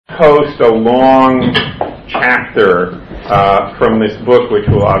post a long chapter from this book, which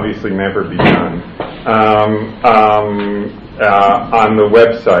will obviously never be done, on the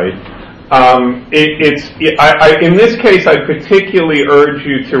website. In this case, I particularly urge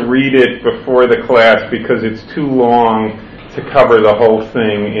you to read it before the class because it's too long to cover the whole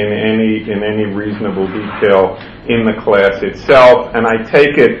thing in any reasonable detail in the class itself. And I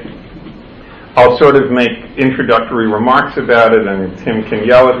take it I'll sort of make introductory remarks about it, and Tim can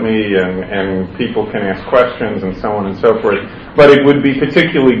yell at me, and people can ask questions, and so on and so forth. But it would be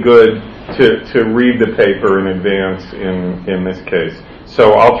particularly good to read the paper in advance in this case.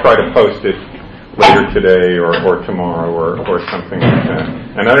 So I'll try to post it later today or tomorrow or something like that.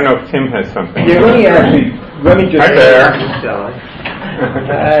 And I don't know if Tim has something. Yeah, let me just. Hi there.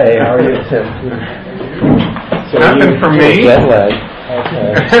 Hey, how are you, Tim? So Nothing for me. Jet lag.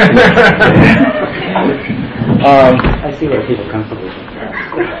 Okay. I see where people come from.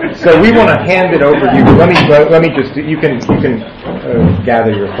 So we want to hand it over to you. But let me just. You can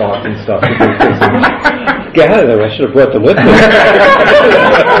gather your thoughts and stuff. Gather. I should have brought them with me.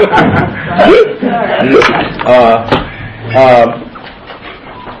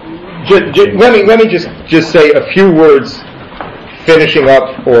 Let me just say a few words, finishing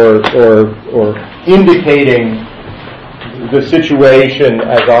up or indicating the situation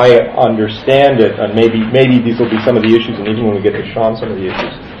as I understand it, and maybe these will be some of the issues, and even when we get to Sean, some of the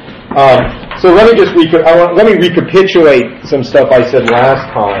issues. So let me just let me recapitulate some stuff I said last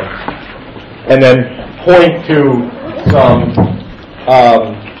time, and then point to some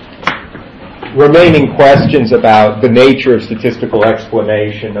remaining questions about the nature of statistical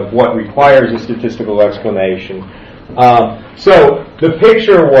explanation, of what requires a statistical explanation. So the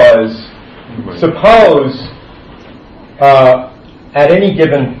picture was, suppose at any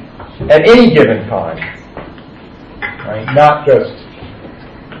given time, right? Not just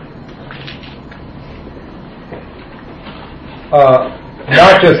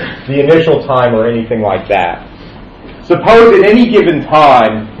the initial time or anything like that. Suppose at any given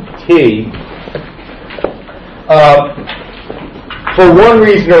time t, for one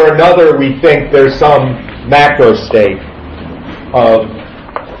reason or another, we think there's some macro state of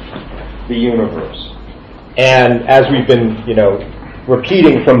the universe. And as we've been,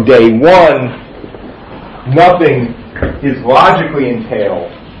 repeating from day one, nothing is logically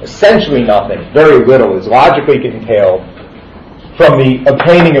entailed, essentially nothing, very little is logically entailed from the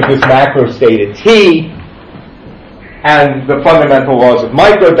obtaining of this macro state at t and the fundamental laws of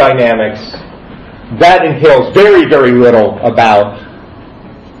microdynamics. That entails very, very little about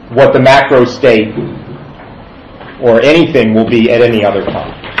what the macro state or anything will be at any other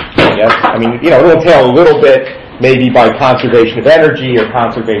time. Yes? I mean, it'll entail a little bit, maybe by conservation of energy or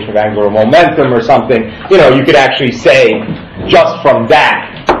conservation of angular momentum or something. You could actually say just from that.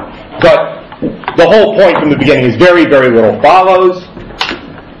 But the whole point from the beginning is very, very little follows.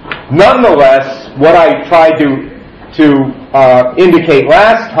 Nonetheless, what I tried to indicate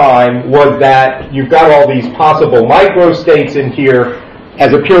last time was that you've got all these possible microstates in here.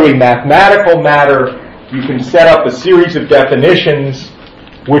 As a purely mathematical matter, you can set up a series of definitions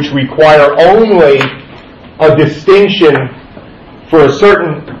which require only a distinction for a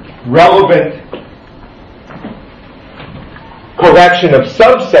certain relevant collection of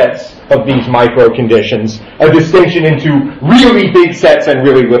subsets of these micro conditions, a distinction into really big sets and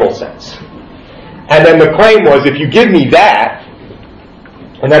really little sets. And then the claim was, if you give me that,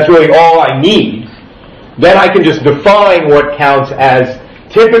 and that's really all I need, then I can just define what counts as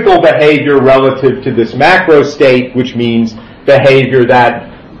typical behavior relative to this macro state, which means behavior that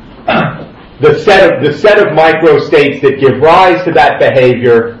the set of micro states that give rise to that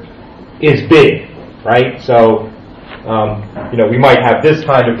behavior is big, right? So, we might have this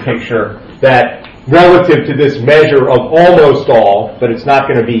kind of picture that relative to this measure of almost all, but it's not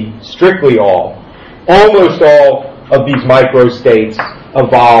going to be strictly all, almost all of these micro states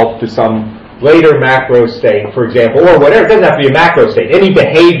evolve to some later macro state, for example, or whatever. It doesn't have to be a macro state. Any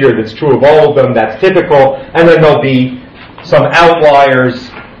behavior that's true of all of them, that's typical, and then there'll be some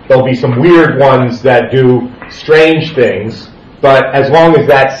outliers, there'll be some weird ones that do strange things, but as long as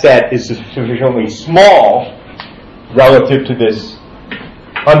that set is sufficiently small relative to this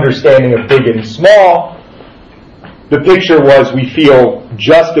understanding of big and small, the picture was we feel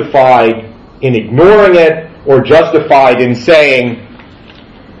justified in ignoring it, or justified in saying,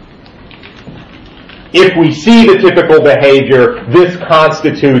 if we see the typical behavior, this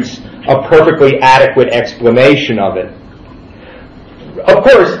constitutes a perfectly adequate explanation of it. of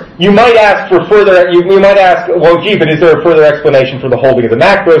course, you might ask for further. You might ask, well, gee, but is there a further explanation for the holding of the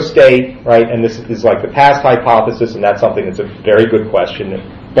macro state, right? And this is like the past hypothesis, and that's something that's a very good question,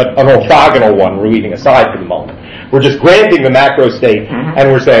 but an orthogonal one. We're leaving aside for the moment. We're just granting the macro state,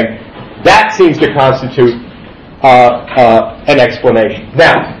 and we're saying that seems to constitute an explanation.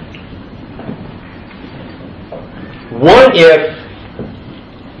 Now, what if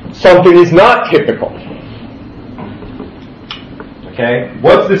something is not typical? Okay,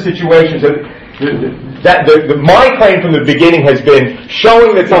 what's the situation? So my claim from the beginning has been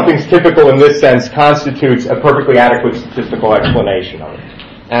showing that something's typical in this sense constitutes a perfectly adequate statistical explanation of it,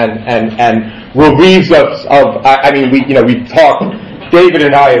 and relieves us of. I mean, we've talked. David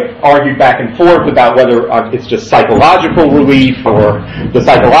and I have argued back and forth about whether it's just psychological relief, or the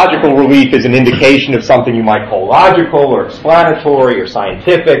psychological relief is an indication of something you might call logical or explanatory or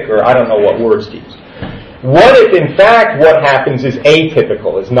scientific, or I don't know what words to use. What if, in fact, what happens is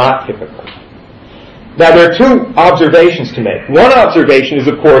atypical, is not typical? Now, there are two observations to make. One observation is,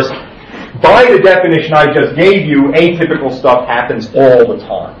 of course, by the definition I just gave you, atypical stuff happens all the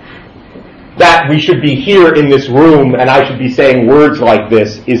time. That we should be here in this room and I should be saying words like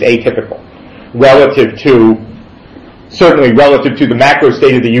this is atypical, certainly relative to the macro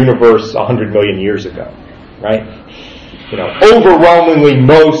state of the universe 100 million years ago, right? Overwhelmingly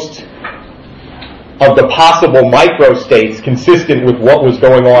most of the possible microstates consistent with what was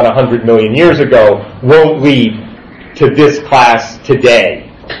going on 100 million years ago won't lead to this class today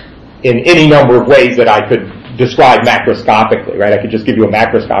in any number of ways that I could describe macroscopically, right? I could just give you a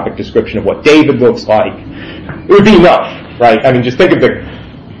macroscopic description of what David looks like. It would be enough, right? I mean, just think of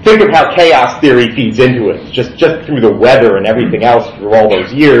how chaos theory feeds into it, just through the weather and everything else through all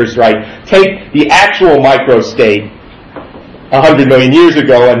those years, right? Take the actual microstate 100 million years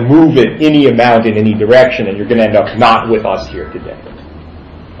ago and move it any amount in any direction, and you're going to end up not with us here today.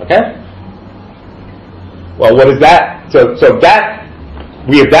 Okay? Well, what is that? So that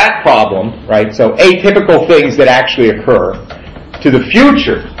we have that problem, right? So atypical things that actually occur to the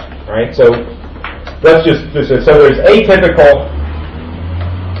future, right? So let's so there's atypical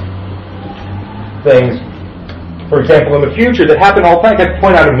things, for example, in the future that happen all the time. I could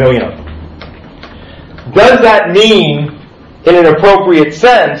point out a million of them. Does that mean, in an appropriate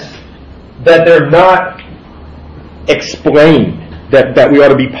sense, that they're not explained, that we ought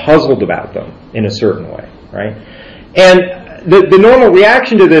to be puzzled about them in a certain way, right? And the normal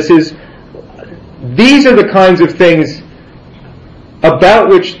reaction to this is, these are the kinds of things about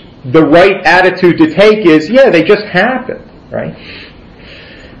which the right attitude to take is, yeah, they just happen, right?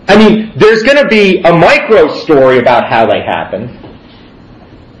 I mean, there's going to be a micro story about how they happen,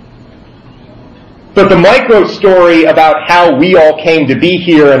 but the micro story about how we all came to be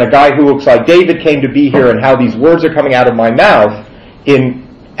here and a guy who looks like David came to be here and how these words are coming out of my mouth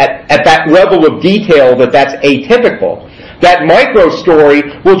at that level of detail that's atypical, that micro story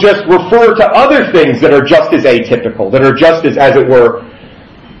will just refer to other things that are just as atypical, that are just as it were,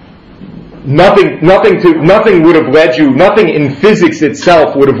 nothing would have led you, nothing in physics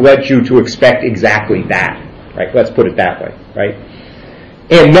itself would have led you to expect exactly that, right? Let's put it that way, right?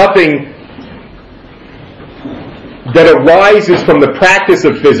 And nothing that arises from the practice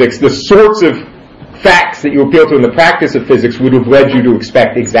of physics, the sorts of facts that you appeal to in the practice of physics would have led you to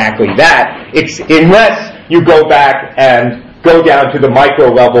expect exactly that, unless you go back and go down to the micro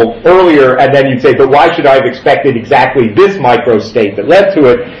level earlier, and then you'd say, but why should I have expected exactly this micro state that led to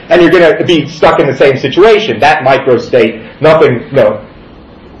it? And you're going to be stuck in the same situation. That micro state,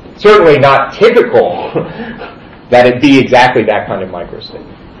 certainly not typical that it be exactly that kind of micro state.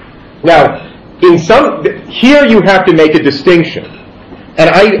 Now, here you have to make a distinction. And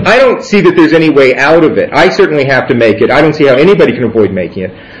I don't see that there's any way out of it. I certainly have to make it. I don't see how anybody can avoid making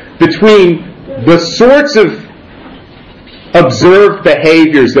it. Between the sorts of observed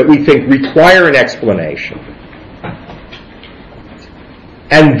behaviors that we think require an explanation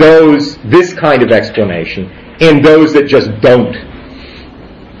and this kind of explanation, and those that just don't.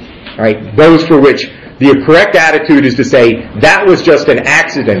 Right? Those for which the correct attitude is to say, that was just an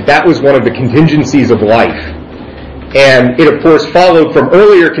accident. That was one of the contingencies of life. And it, of course, followed from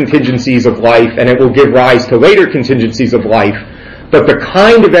earlier contingencies of life, and it will give rise to later contingencies of life. But the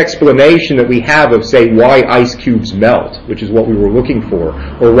kind of explanation that we have of, say, why ice cubes melt, which is what we were looking for,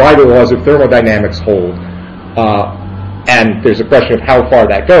 or why the laws of thermodynamics hold, and there's a question of how far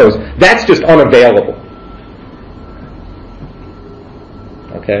that goes, that's just unavailable.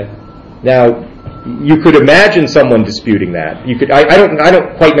 Okay? Now, you could imagine someone disputing that. You could. I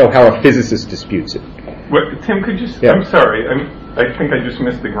don't quite know how a physicist disputes it. Tim, could you? Yeah. I'm sorry. I think I just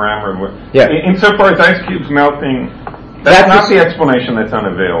missed the grammar. Yeah. Insofar as ice cubes melting That's not the explanation that's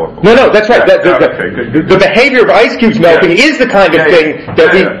unavailable. No, that's right. Good. The behavior of ice cubes melting is the kind of thing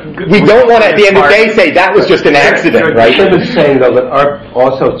that we don't want to, at the end of the day, say that was just an accident, right? Tim is saying, though, that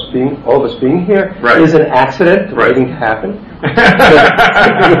all of us being here is an accident waiting to happen.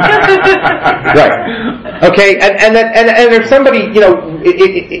 Right. Okay, and if somebody,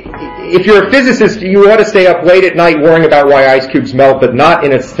 if you're a physicist, you ought to stay up late at night worrying about why ice cubes melt, but not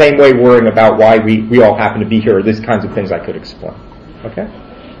in the same way worrying about why we all happen to be here, or these kinds of things I could explain. Okay?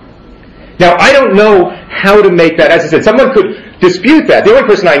 Now, I don't know how to make that, as I said, someone could dispute that. The only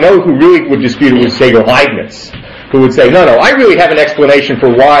person I know who really would dispute it would say Leibniz, who would say, no, I really have an explanation for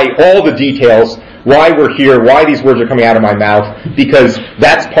why all the details, why we're here, why these words are coming out of my mouth, because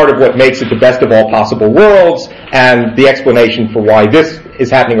that's part of what makes it the best of all possible worlds, and the explanation for why this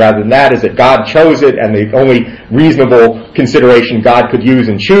is happening rather than that is that God chose it, and the only reasonable consideration God could use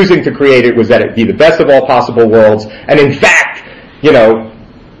in choosing to create it was that it be the best of all possible worlds, and in fact,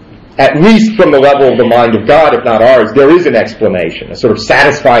 at least from the level of the mind of God, if not ours, there is an explanation, a sort of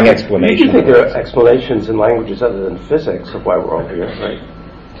satisfying explanation. You think there are explanations in languages other than physics of why we're all here, right?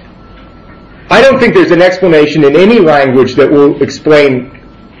 I don't think there's an explanation in any language that will explain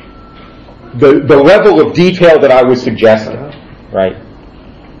the level of detail that I was suggesting, right?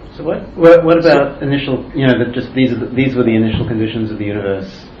 So what about initial? That just these were the initial conditions of the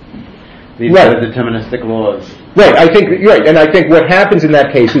universe. These are the deterministic laws. Right. I think and I think what happens in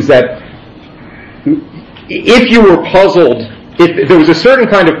that case is that if you were puzzled, if there was a certain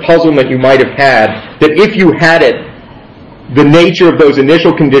kind of puzzlement you might have had, that if you had it, the nature of those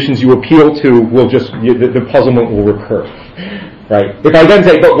initial conditions you appeal to will the puzzlement will recur, right? If I then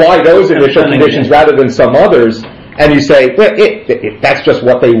say, but why those initial conditions rather than some others, and you say, well, that's just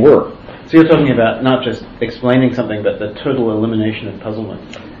what they were. So you're talking about not just explaining something, but the total elimination of puzzlement.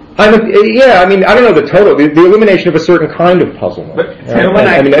 I don't know the total, the elimination of a certain kind of puzzlement. But again,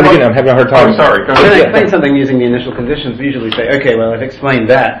 I'm having a hard time. I'm sorry. When I explain something using the initial conditions, we usually say, okay, well, I've explained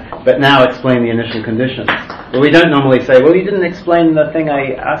that, but now explain the initial conditions. But we don't normally say, well, you didn't explain the thing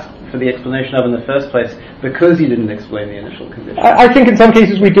I asked for the explanation of in the first place because you didn't explain the initial conditions. I think in some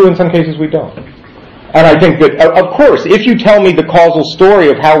cases we do, in some cases we don't. And I think that, of course, if you tell me the causal story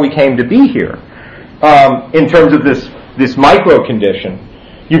of how we came to be here, in terms of this micro condition,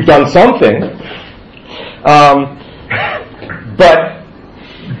 you've done something,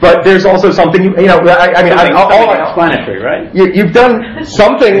 but there's also something, explanatory, right? You've done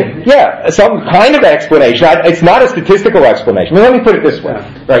something, some kind of explanation. It's not a statistical explanation. Let me put it this way,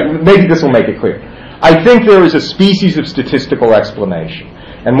 right? Maybe this will make it clear. I think there is a species of statistical explanation,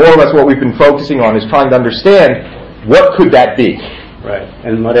 and more or less what we've been focusing on is trying to understand what could that be. Right,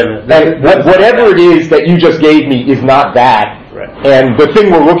 and whatever it is that you just gave me is not that. Right. And the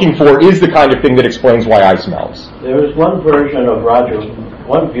thing we're looking for is the kind of thing that explains why ice melts. There is one version of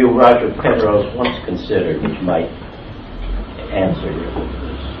one view Roger Penrose once considered, which might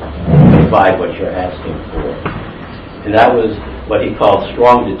provide what you're asking for. And that was what he called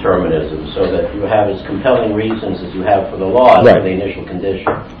strong determinism, so that you have as compelling reasons as you have for the laws for the initial condition.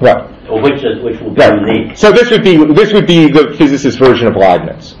 Right. Which will be unique. So this would be the physicist version of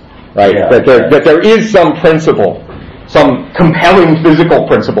Leibniz, right? Yeah. That there is some principle, some compelling physical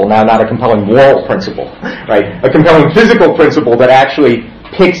principle, now not a compelling moral principle, right? A compelling physical principle that actually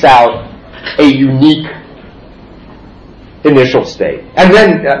picks out a unique initial state. And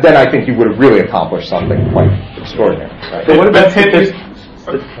then I think you would have really accomplished something quite extraordinary. Right? So what about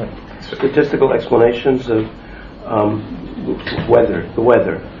statistical explanations of the weather?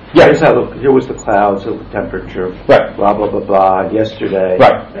 Yeah. Here was the clouds, the temperature, right. Blah, blah, blah, blah, yesterday.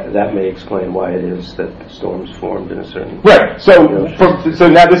 Right. That may explain why it is that storms formed in a certain... Right. So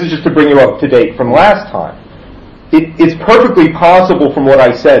now this is just to bring you up to date from last time. It's perfectly possible from what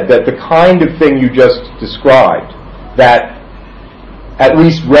I said that the kind of thing you just described, that at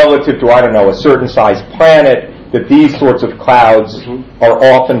least relative to, a certain size planet, that these sorts of clouds are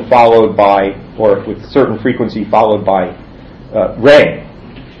often followed by, or with certain frequency followed by rain.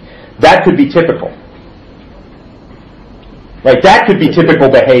 That could be typical. Right? That could be typical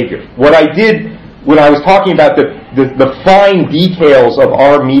behavior. What I did when I was talking about the fine details of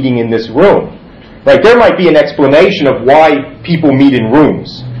our meeting in this room, right? There might be an explanation of why people meet in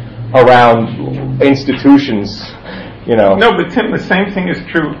rooms around institutions, No, but Tim, the same thing is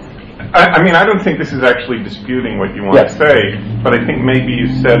true. I don't think this is actually disputing what you want to say, but I think maybe you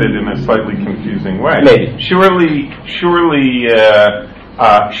said it in a slightly confusing way. Maybe. Surely,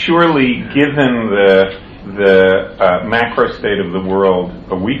 given the macro state of the world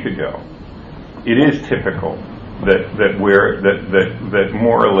a week ago, it is typical that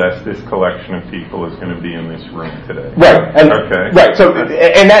more or less this collection of people is going to be in this room today. Right. And, okay. Right. So,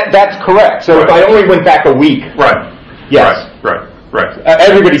 and that's correct. So if I only went back a week. Right. Yes. Right.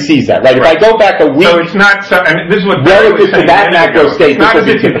 Everybody sees that, right? If I go back a week. So it's not. I mean, this is what relative to that macro state. It's not as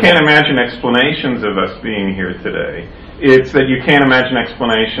if you can't imagine explanations of us being here today. It's that you can't imagine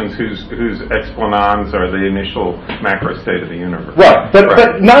explanations whose explanans are the initial macro state of the universe. Right,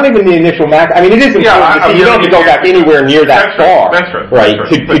 but not even the initial macro. I mean, it is important to see. You don't have to go back anywhere near that far. That's right. Right.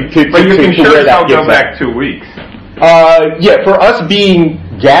 But you can sure still go back 2 weeks. Yeah, for us being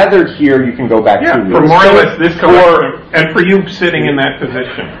gathered here, you can go back 2 weeks. For more or less this collection, and for you sitting in that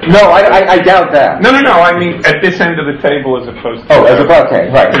position. No, I doubt that. No. I mean, at this end of the table as opposed to. Okay,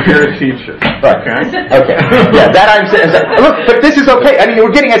 right. If you're a teacher. Right. Okay. Yeah, that I'm saying. Look, but this is okay. I mean,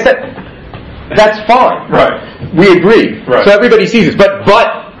 we're getting. I said, that's fine. Right. We agree. Right. So everybody sees this. But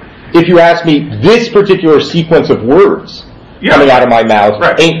if you ask me, this particular sequence of words coming out of my mouth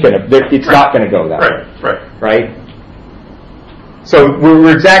ain't gonna. It's not gonna go that way. Right. So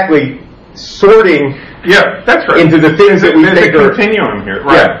we're exactly sorting. Yeah, that's right. Into the things that we think are. There's a continuum here.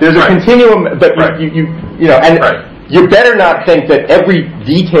 Right. Yeah, there's a continuum, but you know, and you better not think that every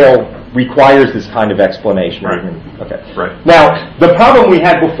detail requires this kind of explanation. Right. Okay. Right. Now, the problem we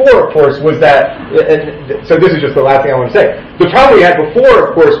had before, of course, was that. So this is just the last thing I want to say. The problem we had before,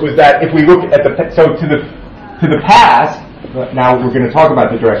 of course, was that if we look at to the past. Now we're going to talk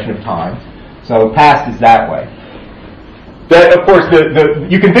about the direction of time. So past is that way. That, of course,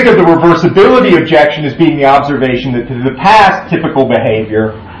 you can think of the reversibility objection as being the observation that the past typical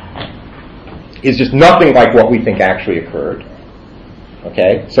behavior is just nothing like what we think actually occurred.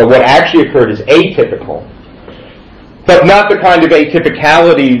 Okay? So what actually occurred is atypical. But not the kind of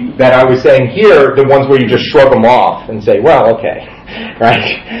atypicality that I was saying here, the ones where you just shrug them off and say, well, okay.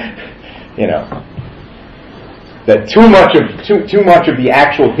 Right? You know. That too much of the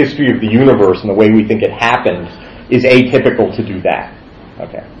actual history of the universe and the way we think it happened is atypical to do that.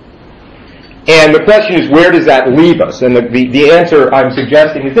 Okay. And the question is, where does that leave us? And the answer I'm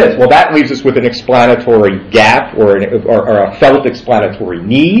suggesting is this. Well, that leaves us with an explanatory gap or a felt explanatory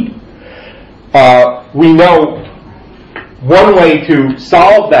need. We know one way to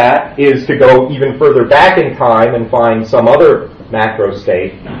solve that is to go even further back in time and find some other macro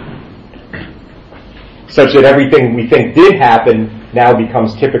state such that everything we think did happen now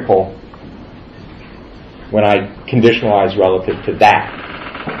becomes typical when I conditionalize relative to that.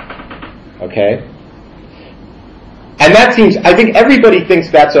 Okay? And that seems, I think everybody thinks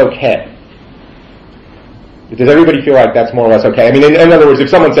that's okay. Does everybody feel like that's more or less okay? I mean, in other words, if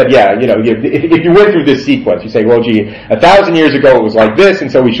someone said, yeah, you know, if you went through this sequence, you say, well, gee, 1,000 years ago it was like this, and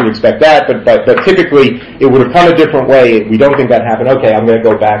so we should expect that, but typically it would have come a different way. We don't think that happened. Okay, I'm going to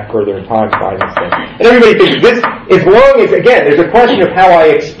go back further in time to find this thing. And everybody thinks this, as long as, again, there's a question of how I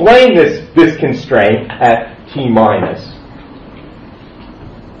explain this constraint at T minus.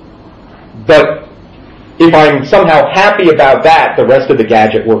 But if I'm somehow happy about that, the rest of the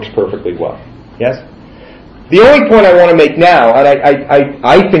gadget works perfectly well. Yes? The only point I want to make now, and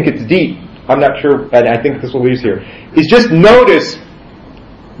I think it's deep, I'm not sure, and I think this will lead us here, is just notice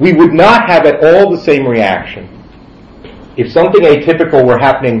we would not have at all the same reaction if something atypical were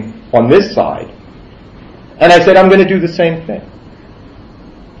happening on this side, and I said, I'm going to do the same thing.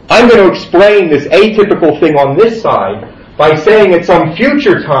 I'm going to explain this atypical thing on this side by saying at some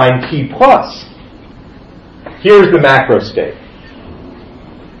future time, T plus, here's the macro state.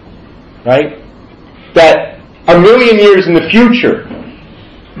 Right? That 1,000,000 years in the future,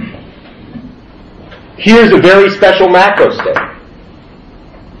 here's a very special macro state.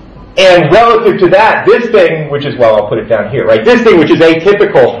 And relative to that, this thing, which is, well, I'll put it down here, right? This thing, which is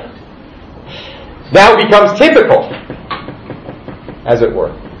atypical, now becomes typical, as it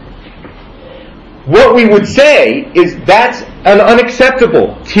were. What we would say is that's an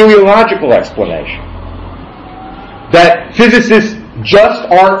unacceptable teleological explanation. That physicists just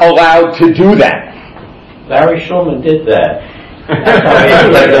aren't allowed to do that. Larry Shulman did that.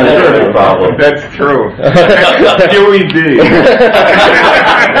 That's a problem. That's true. QED.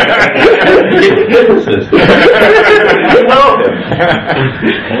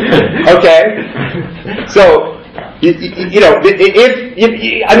 Okay. So, you know,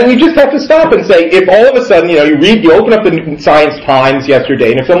 if I mean, you just have to stop and say, if all of a sudden, you open up the Science Times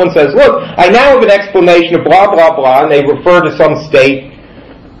yesterday, and if someone says, look, I now have an explanation of blah, blah, blah, and they refer to some state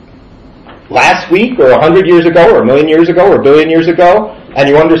last week, or 100 years ago, or 1,000,000 years ago, or 1,000,000,000 years ago, and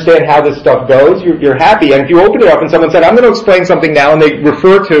you understand how this stuff goes, you're happy. And if you open it up and someone said, I'm going to explain something now, and they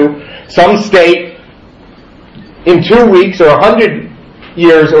refer to some state in 2 weeks, or 100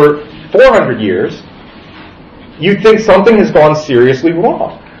 years, or 400 years, you'd think something has gone seriously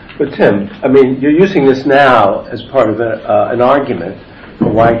wrong. But Tim, I mean, you're using this now as part of an argument for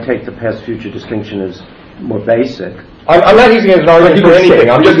why take the past-future distinction as more basic. I'm not using it as an argument for anything.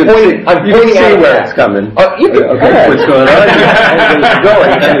 I'm just pointing. I'm pointing out where it's coming. Okay, what's going on? It's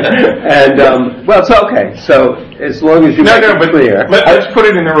going. And well, it's okay. So as long as you make it clear. Let's put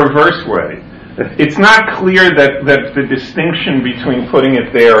it in a reverse way. It's not clear that the distinction between putting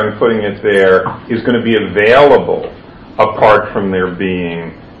it there and putting it there is going to be available apart from there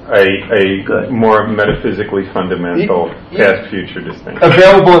being a more metaphysically fundamental past-future distinction.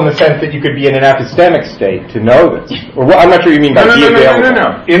 Available in the sense that you could be in an epistemic state to know this. Or I'm not sure you mean by be available.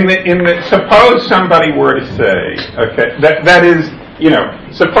 No. Suppose somebody were to say, okay, that is,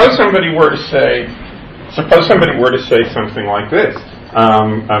 suppose somebody were to say something like this,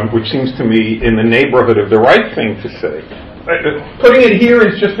 which seems to me in the neighborhood of the right thing to say. Putting it here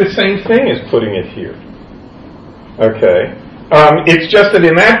is just the same thing as putting it here. Okay. It's just that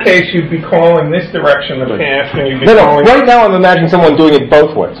in that case you'd be calling this direction the past, and you'd be calling. Right now I'm imagining someone doing it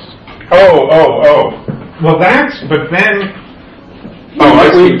both ways. Oh. Well, but then.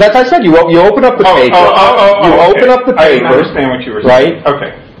 That's I said. You open up the paper. You open up the paper. I understand what you were saying. Right.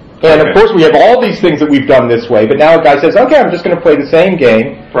 Okay. And of course we have all these things that we've done this way, but now a guy says, "Okay, I'm just going to play the same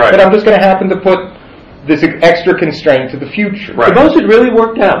game, but I'm just going to happen to put this extra constraint to the future." Right. Suppose it really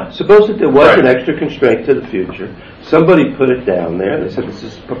worked out. Suppose that there was an extra constraint to the future. Somebody put it down there. They said, this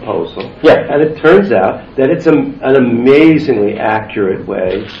is a proposal. Yeah. And it turns out that it's an amazingly accurate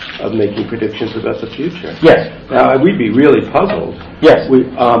way of making predictions about the future. Yes. Now, we'd be really puzzled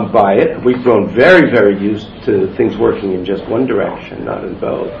by it. We've grown very, very used to things working in just one direction, not in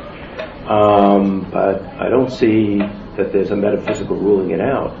both. But I don't see that there's a metaphysical ruling it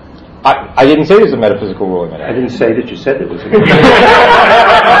out. I didn't say there's a metaphysical ruling. I didn't say that you said there was a metaphysical ruling.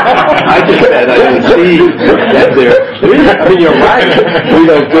 I just said I didn't see that there is. I mean, you're right. We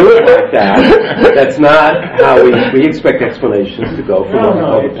don't do it like that. That's not how we expect explanations to go from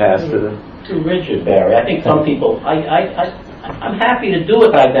the past to the... Too rigid, Barry. I think some people... I'm happy to do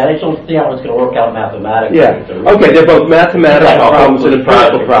it like that. I just don't see how it's going to work out mathematically. Yeah. Okay, they're both mathematical problems and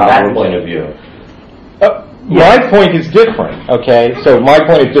empirical problems. From that point of view. My point is different, okay? So my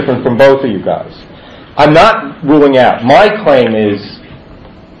point is different from both of you guys. I'm not ruling out. My claim is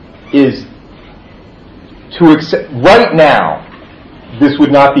to accept, right now, this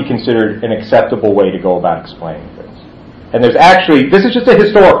would not be considered an acceptable way to go about explaining things. And there's actually, this is just a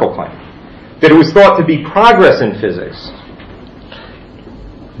historical claim, that it was thought to be progress in physics,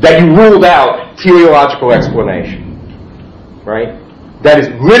 that you ruled out teleological explanation, right? That is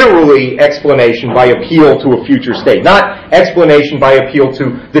literally explanation by appeal to a future state, not explanation by appeal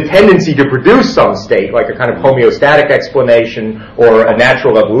to the tendency to produce some state, like a kind of homeostatic explanation or a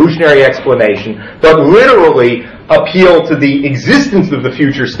natural evolutionary explanation, but literally appeal to the existence of the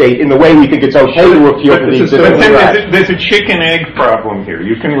future state in the way we think it's okay to appeal to the existence of the There's a chicken-egg problem here.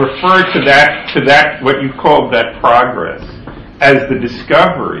 You can refer to that what you called that progress as the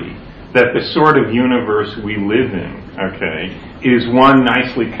discovery that the sort of universe we live in, okay, is one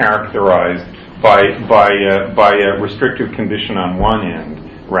nicely characterized by a restrictive condition on one end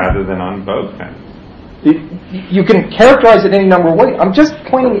rather than on both ends. You can characterize it any number of ways. I'm just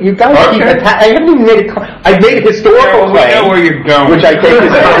pointing. You guys keep I haven't even made it. I made a historical claim. We know where you're going. Which I take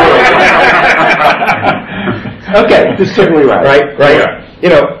is okay. That's certainly right. Right.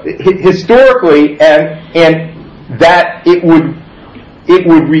 Yeah. Historically, and that it would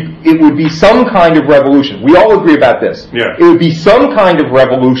be some kind of revolution. We all agree about this. Yeah. It would be some kind of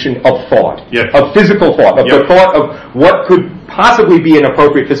revolution of thought, of physical thought, of the thought of what could possibly be an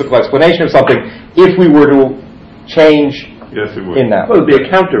appropriate physical explanation of something if we were to change in that. Well, it would be a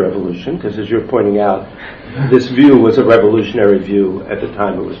counter-revolution, because as you're pointing out, this view was a revolutionary view at the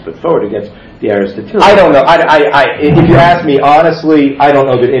time it was put forward against the Aristotelian. I don't know. If you ask me honestly, I don't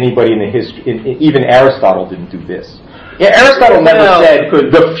know that anybody in the history, even Aristotle didn't do this. Yeah, Aristotle never said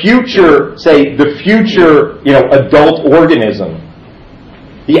the future adult organism.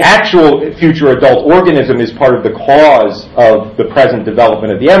 The actual future adult organism is part of the cause of the present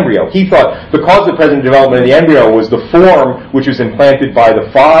development of the embryo. He thought the cause of the present development of the embryo was the form which was implanted by the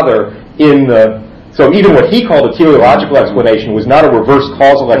father in the... So even what he called a teleological explanation was not a reverse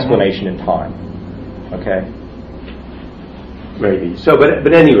causal explanation in time. Okay? Maybe. So, but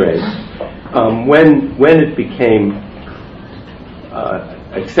at any rate, when it became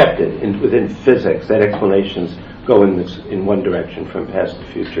accepted within physics that explanations go in one direction from past to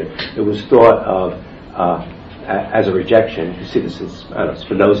future, it was thought of as a rejection. You see, this is, I don't know,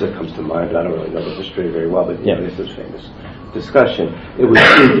 Spinoza comes to mind. I don't really know the history very well, but this is famous discussion. It would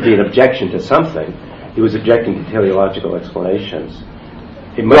seem to be an objection to something, he was objecting to teleological explanations.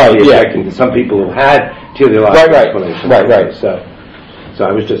 He must be objecting to some people who had teleological explanations. Right. So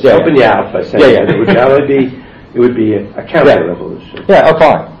I was just helping you out by saying that it would be a counter-revolution. Yeah,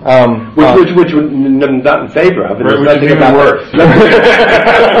 fine. Which we're not in favor of. And Which is even worse.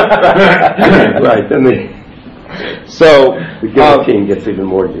 Right. Then the guillotine gets even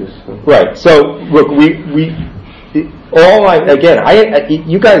more use. Right. So look, you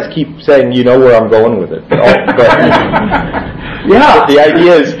guys keep saying you know where I'm going with it. Yeah. The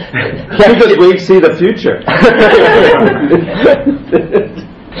idea is because we see the future.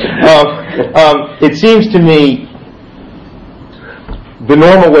 It seems to me the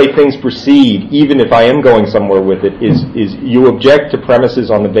normal way things proceed, even if I am going somewhere with it, is you object to premises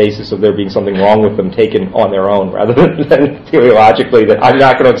on the basis of there being something wrong with them taken on their own, rather than teleologically that I'm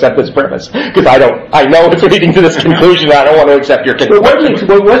not going to accept this premise because I know it's leading to this conclusion. I don't want to accept your conclusion.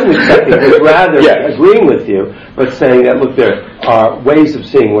 Well, it wasn't accepting; it was rather agreeing with you, but saying that look, there are ways of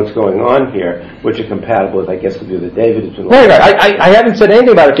seeing what's going on here which are compatible with, I guess, the view that David has been. Right. I haven't said anything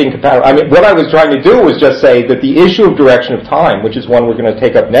about it being compatible. I mean, what I was trying to do was just say that the issue of direction of time, which is one we're going to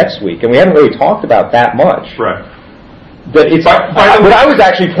take up next week, and we haven't really talked about that much. Right. That it's what I was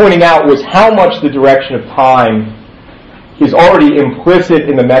actually pointing out was how much the direction of time is already implicit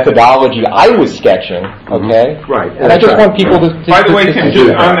in the methodology I was sketching. Okay. Right. And I just want people to. By the way, Tim,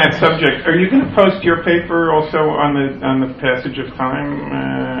 just on that subject, are you going to post your paper also on the passage of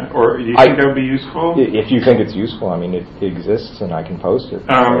time, or do you think that would be useful? If you think it's useful, I mean, it exists and I can post it.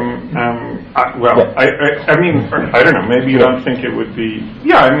 I mean, I don't know. Maybe you don't think it would be.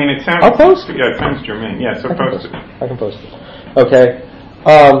 Yeah, I mean, it sounds. I'll post it. Yeah, it sounds germane. Yeah, so post it. I can post it. Okay.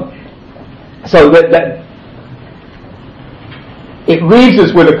 So that it leaves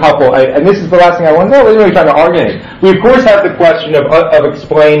us with a couple, and this is the last thing I want to know. We're really trying to argue it. We of course have the question of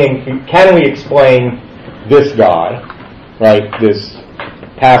explaining. Can we explain this guy, right? This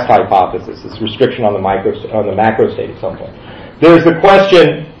past hypothesis, this restriction on the macro state at some point. There's the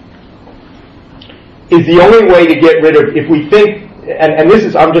question: is the only way to get rid of, if we think, and this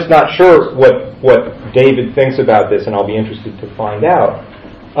is, I'm just not sure what David thinks about this, and I'll be interested to find out.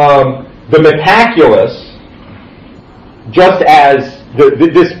 The metaculus, just as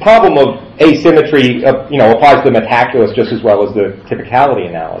this problem of asymmetry, applies to the metaculus just as well as the typicality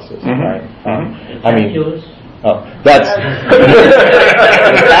analysis, right? That's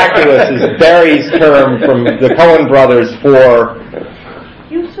metaculus is Barry's term from the Cohen brothers for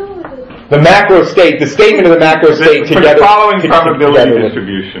the macro state, the statement of the macro state for together. The following probability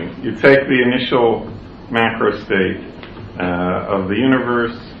distribution: you take the initial macro state of the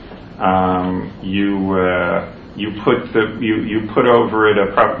universe, you put over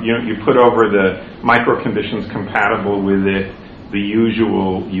the micro conditions compatible with it, the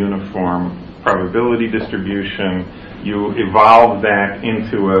usual uniform probability distribution. You evolve that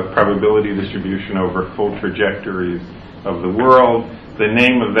into a probability distribution over full trajectories of the world. The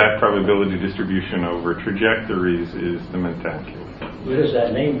name of that probability distribution over trajectories is the mentaculus. Where does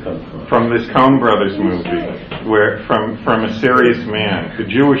that name come from? From this Coen Brothers movie, from A Serious Man, the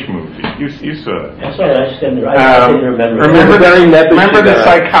Jewish movie. You saw it. That's right. I just didn't remember. Remember the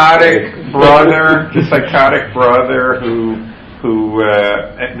psychotic brother? The psychotic brother who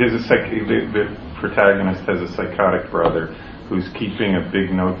the protagonist has a psychotic brother who's keeping a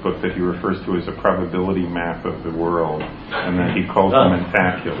big notebook that he refers to as a probability map of the world, and then he calls them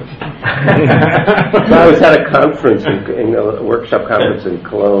mentaculus. I was at a conference, a workshop conference in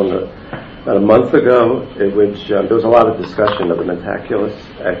Cologne about a month ago, in which there was a lot of discussion of the mentaculus,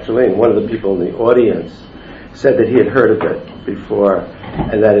 actually, and one of the people in the audience said that he had heard of it before,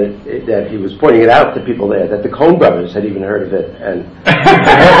 and that he was pointing it out to people there, that the Coen Brothers had even heard of it, and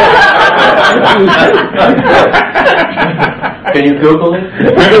can you Google it?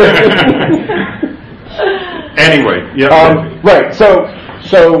 Anyway, yeah. Right. So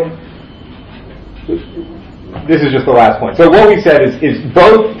this is just the last point. So what we said is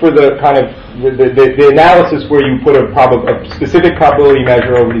both for the kind of the analysis where you put a specific probability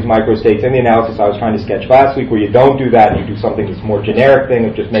measure over these microstates, and the analysis I was trying to sketch last week, where you don't do that and you do something that's more generic thing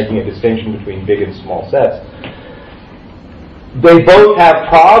of just making a distinction between big and small sets. They both have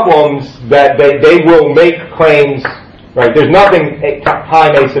problems that they will make claims. Right? There's nothing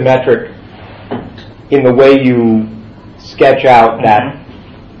time asymmetric in the way you sketch out that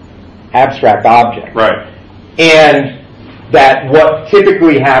abstract object. Right. And that what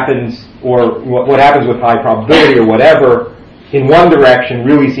typically happens, or what happens with high probability or whatever, in one direction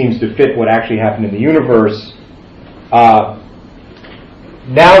really seems to fit what actually happened in the universe. Now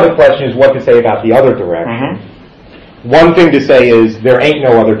the question is what to say about the other direction. One thing to say is there ain't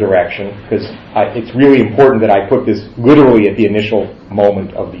no other direction, because it's really important that I put this literally at the initial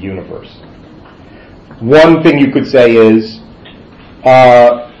moment of the universe. One thing you could say is,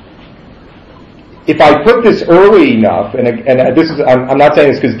 if I put this early enough, and this is, I'm not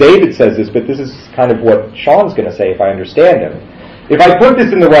saying this because David says this, but this is kind of what Sean's going to say if I understand him. If I put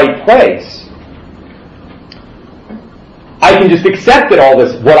this in the right place, I can just accept that all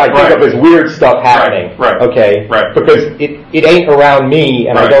this, what I think of as weird stuff happening, okay? Right. Because it ain't around me,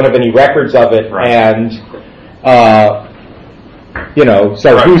 and I don't have any records of it, and,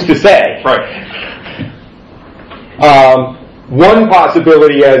 so who's to say? Right. One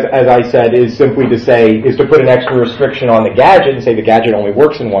possibility, as I said, is simply to put an extra restriction on the gadget and say the gadget only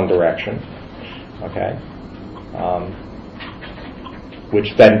works in one direction, okay?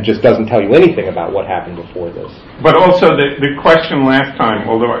 Which then just doesn't tell you anything about what happened before this. But also the question last time,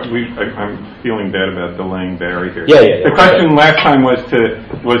 although I'm feeling bad about delaying Barry here. Yeah. The question last time was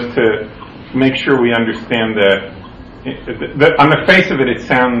to make sure we understand that on the face of it, it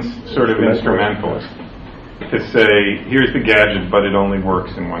sounds sort of instrumentalist to say, here's the gadget, but it only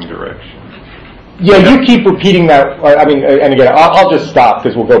works in one direction. Yeah, you keep repeating that. I mean, and again, I'll just stop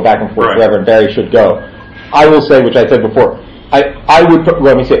because we'll go back and forth forever, and Barry should go. I will say, which I said before, I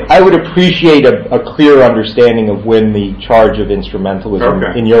would appreciate a clear understanding of when the charge of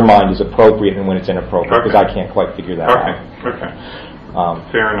instrumentalism in your mind is appropriate and when it's inappropriate, because I can't quite figure that out.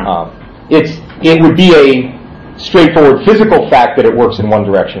 Okay. Fair enough. It would be a straightforward physical fact that it works in one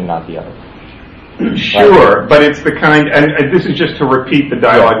direction and not the other. Sure, but it's the kind, and this is just to repeat the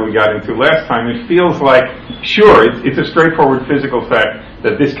dialogue we got into last time, it feels like, sure, it's a straightforward physical fact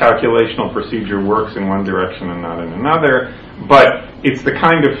that this calculational procedure works in one direction and not in another, but it's the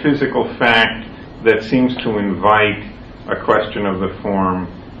kind of physical fact that seems to invite a question of the form,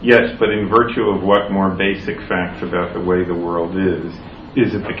 yes, but in virtue of what more basic facts about the way the world is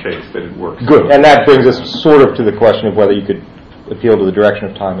it the case that it works? Good, and that brings us sort of to the question of whether you could appeal to the direction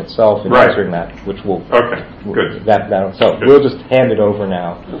of time itself in answering that, which will... Okay, good. So we'll just hand it over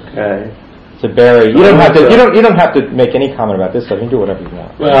now. Okay. To Barry. You don't have to make any comment about this stuff. You can do whatever you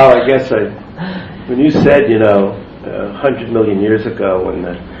want. Well, I guess when you said, 100 million years ago when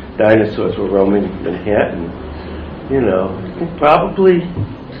the dinosaurs were roaming Manhattan, probably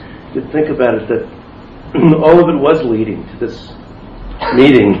you'd think about it that all of it was leading to this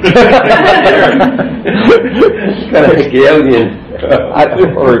meeting. Kind of Hegelian.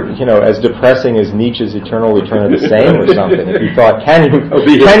 Or, as depressing as Nietzsche's Eternal Return of the Same or something. If you thought,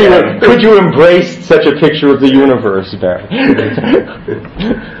 could you embrace such a picture of the universe, Barry?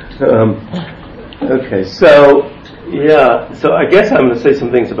 Okay, so I guess I'm going to say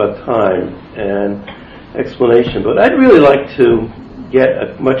some things about time and explanation, but I'd really like to get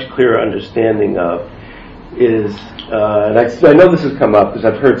a much clearer understanding of is, and I know this has come up because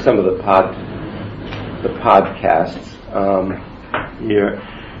I've heard some of the podcasts here,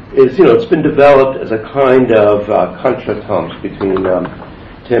 is, it's been developed as a kind of contretemps between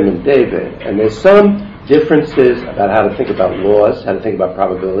Tim and David, and there's some differences about how to think about laws, how to think about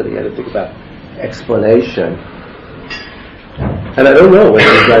probability, how to think about explanation. And I don't know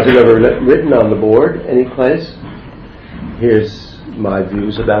whether you guys have ever written on the board any place. Here's my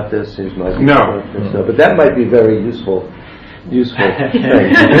views about this. Here's my views about this. No, but that might be very useful thing.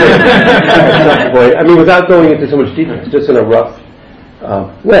 I mean, without going into so much detail, just in a rough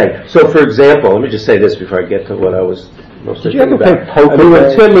way. So, for example, let me just say this before I get to what I was mostly thinking about. I mean, when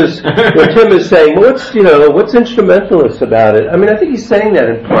Tim is saying, well, what's instrumentalist about it? I mean, I think he's saying that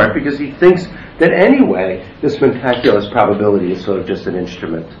in part because he thinks that anyway, this mentaculous probability is sort of just an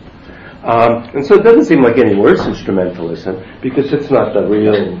instrument. And so it doesn't seem like any worse instrumentalism because it's not the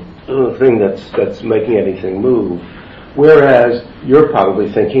real thing that's making anything move. Whereas you're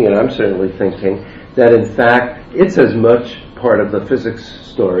probably thinking, and I'm certainly thinking, that in fact it's as much part of the physics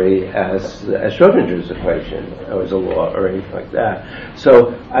story as Schrodinger's equation or as a law or anything like that.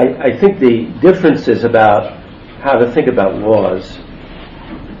 So I think the differences about how to think about laws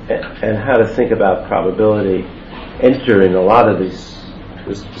and how to think about probability enter in a lot of this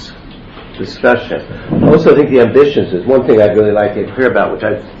discussion. I also think the ambitions is one thing I'd really like to hear about, which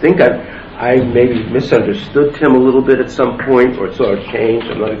I think I maybe misunderstood Tim a little bit at some point, or saw a change.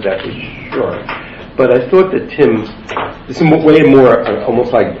 I'm not exactly sure. But I thought that Tim, this is way more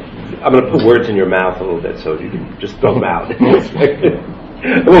almost like, I'm going to put words in your mouth a little bit so you can just throw them out.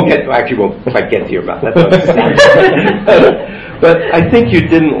 I won't quite get to your mouth. That's what I'm saying. But I think you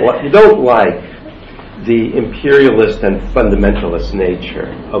don't like the imperialist and fundamentalist nature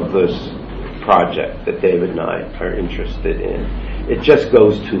of this project that David and I are interested in. It just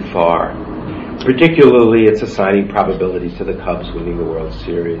goes too far. Particularly, it's assigning probabilities to the Cubs winning the World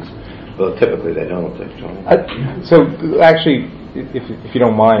Series. Well, typically they don't. So actually, if you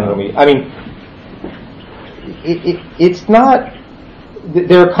don't mind, it's not.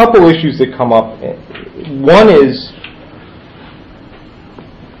 There are a couple issues that come up. One is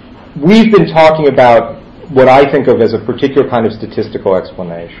we've been talking about what I think of as a particular kind of statistical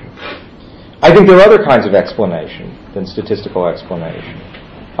explanation. I think there are other kinds of explanation than statistical explanation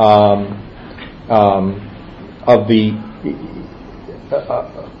of the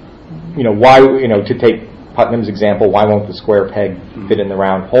why, to take Putnam's example, why won't the square peg fit in the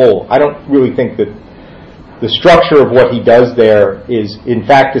round hole? I don't really think that the structure of what he does there is, in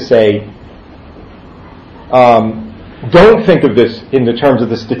fact, to say, don't think of this in the terms of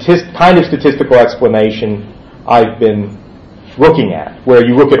the kind of statistical explanation I've been looking at, where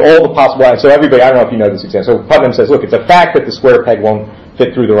you look at all the possible. So everybody, I don't know if you know this example. So Putnam says, look, it's a fact that the square peg won't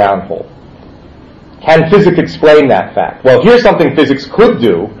fit through the round hole. Can physics explain that fact? Well, here's something physics could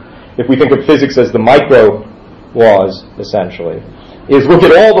do, if we think of physics as the micro laws, essentially, is look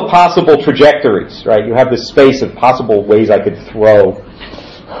at all the possible trajectories, right? You have this space of possible ways I could throw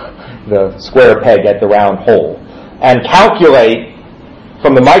the square peg at the round hole, and calculate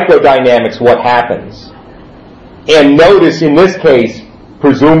from the microdynamics what happens. And notice in this case,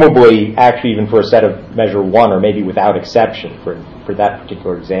 presumably, actually even for a set of measure 1, or maybe without exception for that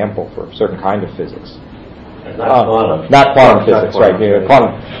particular example, for a certain kind of physics. Not quantum physics, right? The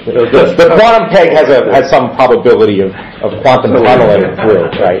quantum peg has some probability of quantum tunneling through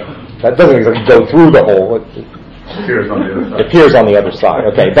it, right? That doesn't exactly go through the hole. It appears on the other side.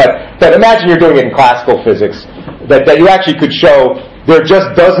 Okay, but imagine you're doing it in classical physics, that you actually could show there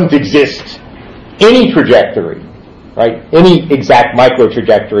just doesn't exist any trajectory, right? Any exact micro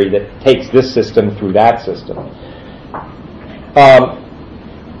trajectory that takes this system through that system.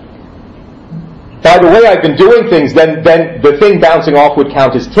 By the way I've been doing things, then the thing bouncing off would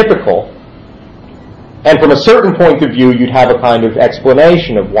count as typical. And from a certain point of view, you'd have a kind of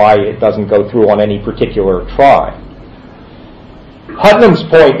explanation of why it doesn't go through on any particular try. Putnam's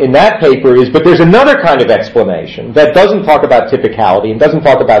point in that paper is, but there's another kind of explanation that doesn't talk about typicality and doesn't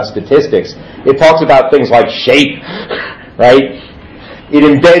talk about statistics. It talks about things like shape, right? It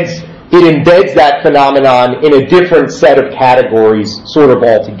embeds that phenomenon in a different set of categories sort of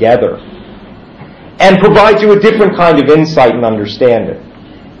altogether, and provides you a different kind of insight and understanding.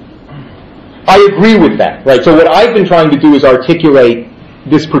 I agree with that, right? So what I've been trying to do is articulate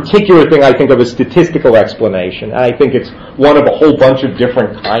this particular thing I think of as statistical explanation, and I think it's one of a whole bunch of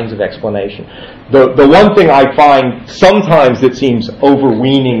different kinds of explanation. The one thing I find sometimes that seems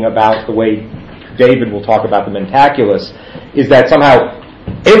overweening about the way David will talk about the mentaculus is that somehow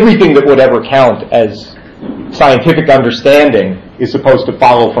everything that would ever count as scientific understanding is supposed to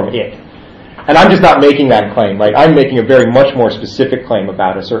follow from it. And I'm just not making that claim, right? I'm making a very much more specific claim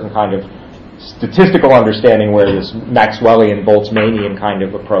about a certain kind of statistical understanding where this Maxwellian, Boltzmannian kind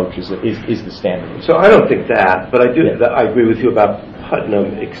of approach is the standard. So I don't think that, but I do. Yeah. I agree with you about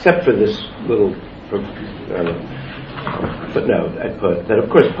Putnam, except for this little footnote I put, that of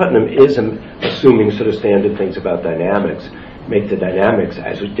course Putnam is assuming sort of standard things about dynamics, make the dynamics,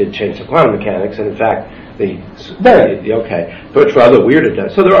 as we did change the quantum mechanics, and in fact, okay, but it's rather weird it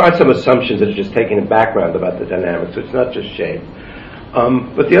does. So there are some assumptions that are just taken in background about the dynamics, so it's not just shape.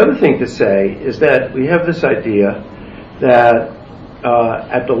 But the other thing to say is that we have this idea that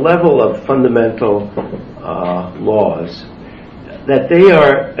at the level of fundamental laws, that they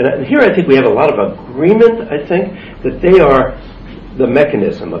are, and here I think we have a lot of agreement, I think, that they are the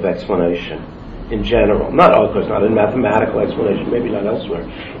mechanism of explanation in general. Not, of course, not in mathematical explanation, maybe not elsewhere.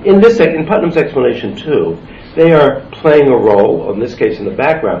 In Putnam's explanation, too, they are playing a role, in this case in the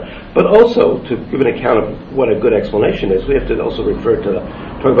background, but also to give an account of what a good explanation is, we have to also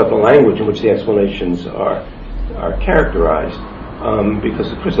talk about the language in which the explanations are characterized,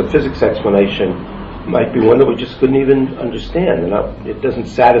 because of course the physics explanation might be one that we just couldn't even understand. It doesn't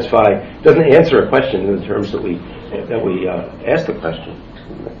answer a question in the terms that we asked the question.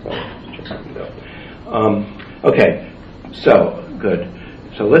 Okay, so good.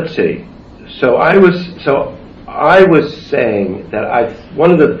 So let's see. So I was saying that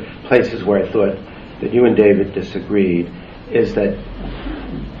one of the places where I thought that you and David disagreed is that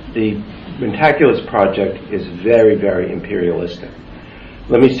the Mentaculus project is very, very imperialistic.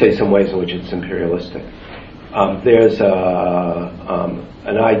 Let me say some ways in which it's imperialistic. There's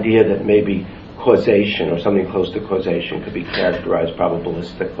an idea that maybe causation or something close to causation could be characterized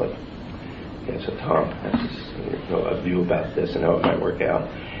probabilistically. Okay, so Tom has a view about this and how it might work out.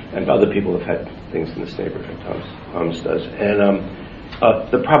 And other people have had things in this neighborhood, Tom's does. And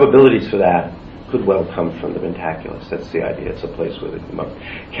the probabilities for that could well come from the Mentaculus. That's the idea. It's a place where they come up.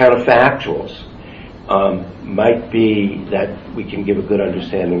 Counterfactuals might be that we can give a good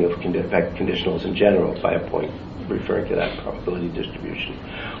understanding of conditionals in general by a point referring to that probability distribution.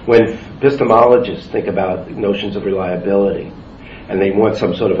 When epistemologists think about notions of reliability and they want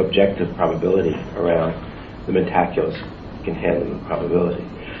some sort of objective probability around the Mentaculus, can handle the probability.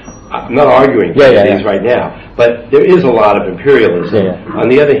 I'm not arguing these right now, but there is a lot of imperialism. On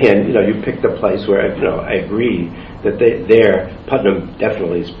the other hand, you picked a place where I agree that Putnam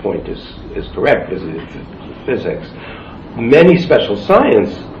definitely his point is correct because of physics. Many special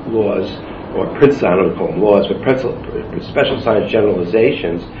science laws, or I don't call them laws, but special science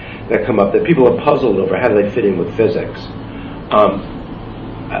generalizations that come up that people are puzzled over how do they fit in with physics.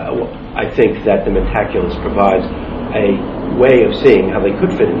 I think that the Mentaculus provides a way of seeing how they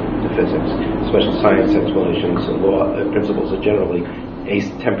could fit into physics. Special science explanations and law principles are generally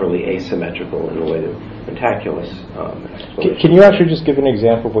temporally asymmetrical in the way that Mentaculus. Can you actually just give an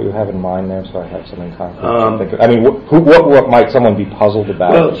example of what you have in mind there, so I have something concrete? I mean, what might someone be puzzled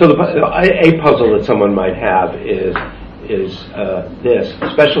about? Well, so a puzzle that someone might have is this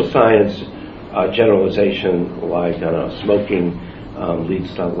special science generalization, like smoking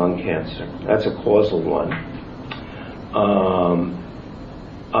leads to lung cancer. That's a causal one.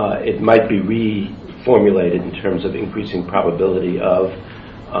 It might be reformulated in terms of increasing probability of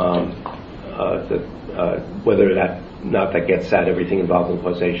whether or not that gets at everything involved in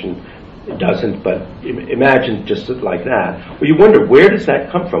causation. It doesn't, but imagine just like that. Well, you wonder, where does that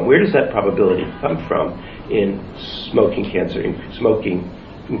come from? Where does that probability come from in smoking cancer? Smoking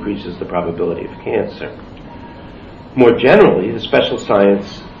increases the probability of cancer. More generally, the special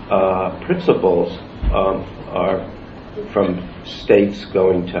science principles are from states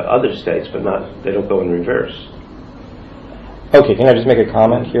going to other states, but they don't go in reverse. Okay, can I just make a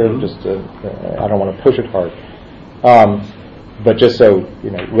comment here? Just I don't want to push it hard, but just so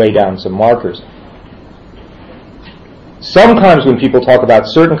lay down some markers. Sometimes when people talk about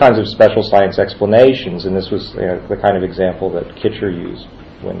certain kinds of special science explanations, and this was the kind of example that Kitcher used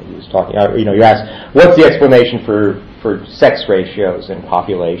when he was talking. You asked, what's the explanation for sex ratios in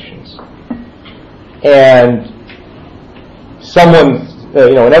populations? And someone,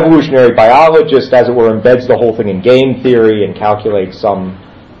 an evolutionary biologist, as it were, embeds the whole thing in game theory and calculates some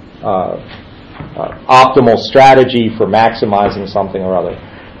optimal strategy for maximizing something or other.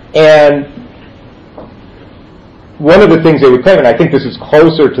 And one of the things they would claim, and I think this is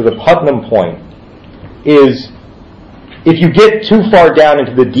closer to the Putnam point, is if you get too far down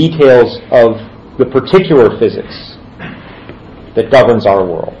into the details of the particular physics that governs our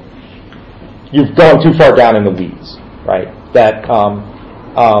world, you've gone too far down in the weeds, right? That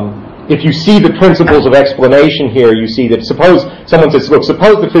if you see the principles of explanation here, you see that suppose someone says, look,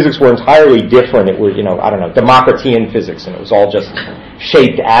 suppose the physics were entirely different. It were, Democritean physics, and it was all just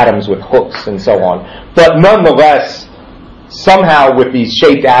shaped atoms with hooks and so on. But nonetheless, somehow with these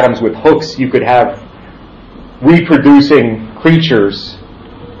shaped atoms with hooks, you could have reproducing creatures,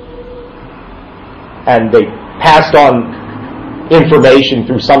 and they passed on information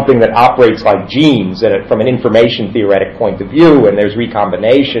through something that operates like genes from an information theoretic point of view, and there's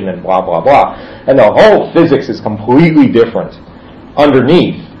recombination and blah, blah, blah. And the whole physics is completely different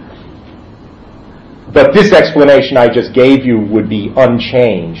underneath. But this explanation I just gave you would be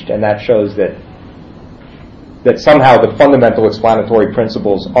unchanged, and that shows that somehow the fundamental explanatory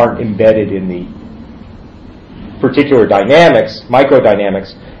principles aren't embedded in the particular dynamics,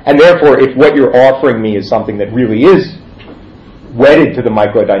 microdynamics, and therefore if what you're offering me is something that really is wedded to the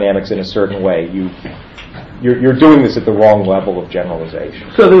microdynamics in a certain way, you're doing this at the wrong level of generalization.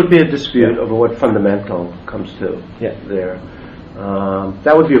 So there would be a dispute over what fundamental comes to there.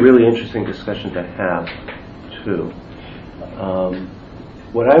 That would be a really interesting discussion to have, too.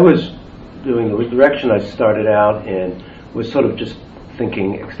 What I was doing, the direction I started out in, was sort of just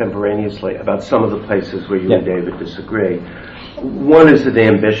thinking extemporaneously about some of the places where you and David disagree. One is the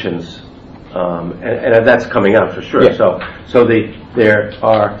ambitions. And that's coming out for sure. Yeah. So there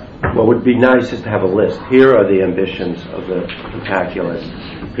are. What would be nice is to have a list. Here are the ambitions of the Mentaculus.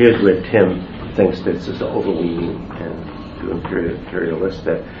 Here's where Tim thinks this is overweening and too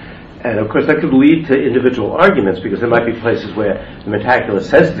imperialistic. And of course, that could lead to individual arguments because there might be places where the Mentaculus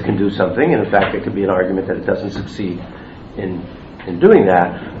says it can do something, and in fact, it could be an argument that it doesn't succeed in doing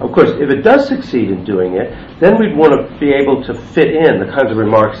that. Of course, if it does succeed in doing it, then we'd want to be able to fit in the kinds of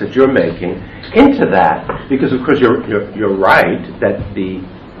remarks that you're making into that, because of course you're right that the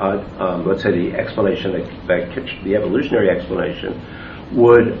let's say the explanation that the evolutionary explanation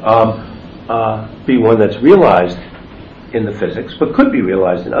would be one that's realized in the physics, but could be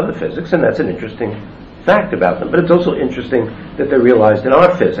realized in other physics, and that's an interesting fact about them. But it's also interesting that they're realized in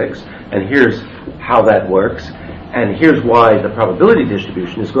our physics, and here's how that works, and here's why the probability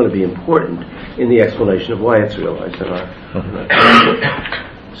distribution is going to be important in the explanation of why it's realized in our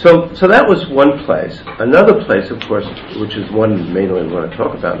So that was one place. Another place, of course, which is one mainly we want to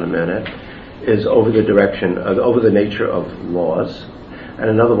talk about in a minute, is over the nature of laws, and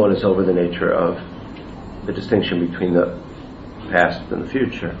another one is over the nature of the distinction between the past and the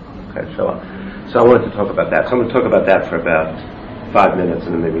future. Okay, so I wanted to talk about that. So I'm going to talk about that for about 5 minutes,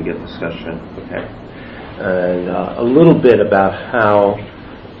 and then maybe get discussion. Okay, and a little bit about how.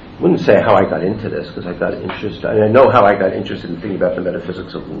 I wouldn't say how I got into this, because I got interested. I know how I got interested in thinking about the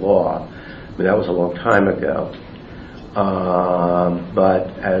metaphysics of law. I mean, that was a long time ago.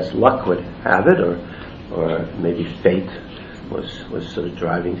 But as luck would have it, or maybe fate was sort of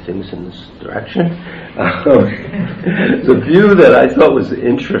driving things in this direction, the view that I thought was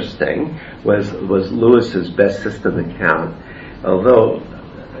interesting was Lewis's best system account. Although,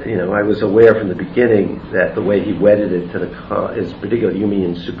 I was aware from the beginning that the way he wedded it to his particular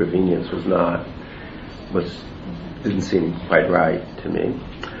Humean supervenience didn't seem quite right to me.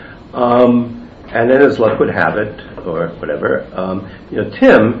 And then, as luck would have it, or whatever,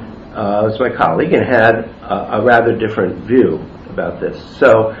 Tim was my colleague and had a rather different view about this.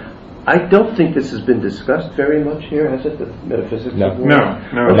 So I don't think this has been discussed very much here, has it? The metaphysics of law? No,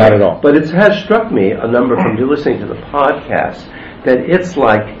 okay. Not at all. But it has struck me a number from listening to the podcast that it's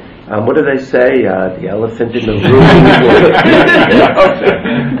like, what do they say? The elephant in the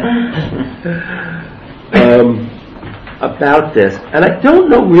room. About this, and I don't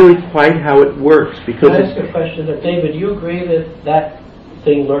know really quite how it works because. Can I ask a question, David? Do you agree that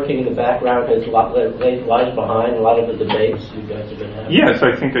thing lurking in the background lies behind a lot of the debates you guys have been having? Yes,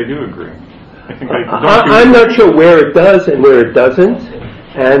 I think I do agree. I'm not sure where it does and where it doesn't,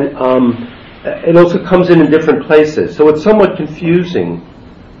 and it also comes in different places, so it's somewhat confusing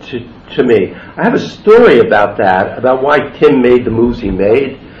to me. I have a story about that, about why Tim made the moves he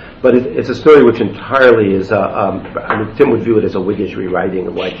made, but it's a story which entirely is, Tim would view it as a Whiggish rewriting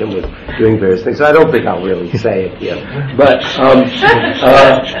of why Tim was doing various things. I don't think I'll really say it here. But,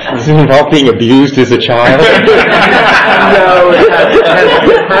 does it involve being abused as a child? No, it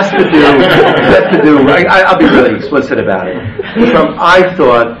has to do, I'll be really explicit about it. I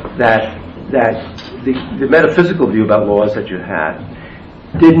thought that the metaphysical view about laws that you had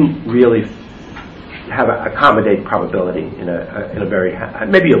didn't really accommodate probability in a very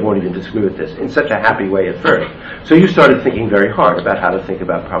maybe you won't even disagree with this, in such a happy way at first. So you started thinking very hard about how to think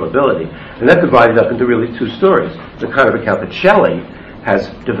about probability, and that divided up into really two stories: the kind of account that Shelley has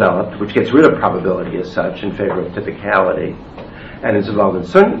developed, which gets rid of probability as such in favor of typicality, and is involved in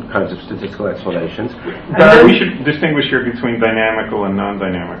certain kinds of statistical explanations. We should distinguish here between dynamical and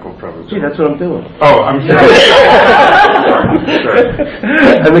non-dynamical probability. Yeah, that's what I'm doing. Oh, I'm sorry. Sorry.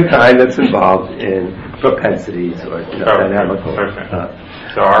 And the kind that's involved in propensities or dynamical.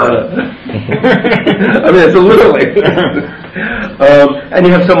 Sorry. I mean, it's a little like and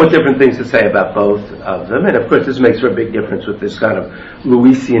you have somewhat different things to say about both of them. And of course, this makes for a big difference with this kind of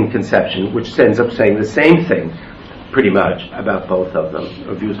Lewisian conception, which ends up saying the same thing pretty much about both of them,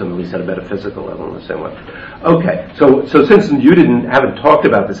 or views them at least at a metaphysical level in the same way. Okay, so since you haven't talked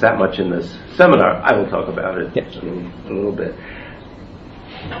about this that much in this seminar, I will talk about it a little bit.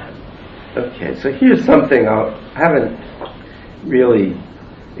 Okay, so here's something I haven't really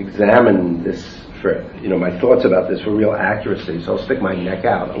examined this for, my thoughts about this for real accuracy, so I'll stick my neck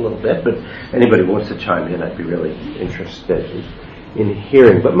out a little bit, but anybody who wants to chime in, I'd be really interested in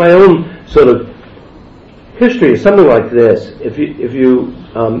hearing. But my own sort of history is something like this. If you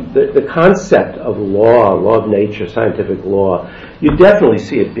the concept of law of nature, scientific law, you definitely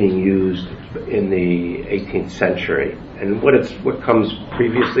see it being used in the 18th century. And what comes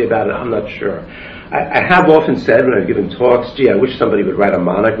previously about it, I'm not sure. I have often said when I've given talks, I wish somebody would write a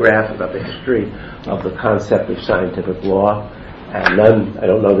monograph about the history of the concept of scientific law. And I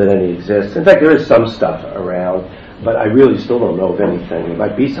don't know that any exists. In fact, there is some stuff around, but I really still don't know of anything. It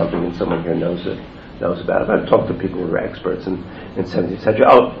might be something and someone here knows about it. I've talked to people who are experts in 17th century.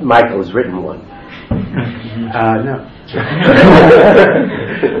 Oh, Michael has written one. No.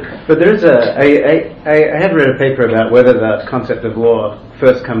 But there's I had read a paper about whether the concept of law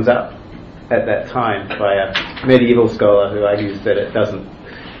first comes up at that time by a medieval scholar who argues that it doesn't,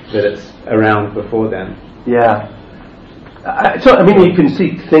 that it's around before then. Yeah. So I mean, you can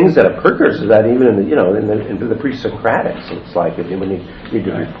see things that are precursors of that even in the pre-Socratics. It's like when you read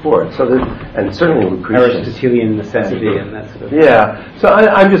the report. So and certainly Lucretius, Aristotelian necessity and that sort of thing. Yeah. So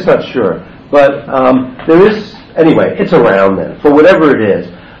I'm just not sure, but there is Anyway, it's around then, for whatever it is.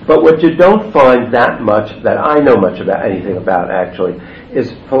 But what you don't find that much, that I know much about, anything about actually,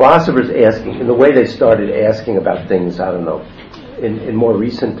 is philosophers asking, in the way they started asking about things, I don't know, in more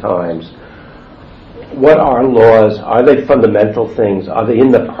recent times, what are laws? Are they fundamental things? Are they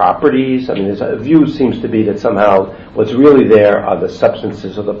in the properties? I mean, there's a view seems to be that somehow what's really there are the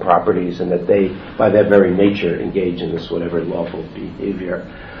substances of the properties, and that they, by their very nature, engage in this whatever lawful behavior.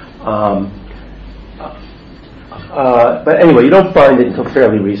 But anyway, you don't find it until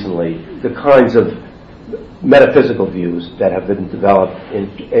fairly recently, the kinds of metaphysical views that have been developed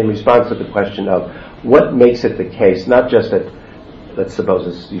in response to the question of what makes it the case, not just that, let's suppose,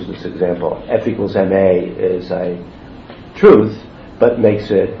 let's use this example, F equals MA is a truth, but makes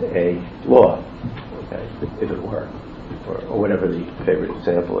it a law, okay, if it were, or whatever the favorite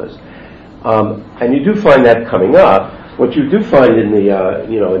example is. And you do find that coming up. What you do find in the,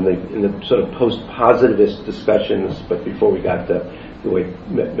 in the sort of post-positivist discussions, but before we got the way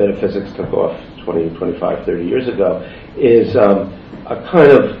metaphysics took off 20, 25, 30 years ago, is a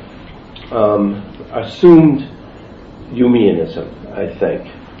kind of assumed Humeanism, I think.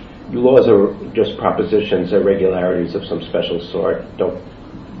 Laws are just propositions, irregularities of some special sort. Don't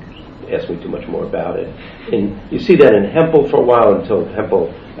ask me too much more about it. And you see that in Hempel for a while, until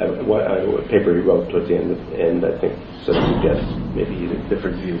Hempel, what paper he wrote towards the end, I think, sort of suggests maybe a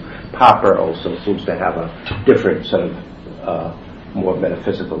different view. Popper also seems to have a different sort of more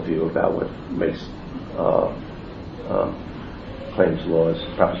metaphysical view about what makes claims laws,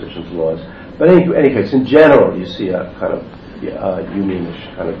 propositions laws. But in any case, in general, you see a kind of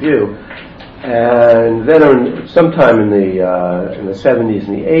Humeanish kind of view. And then sometime in the 70s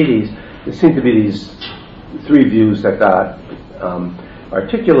and the 80s, there seemed to be these three views that got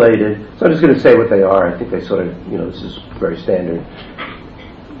articulated. So I'm just going to say what they are. I think they sort of, this is very standard.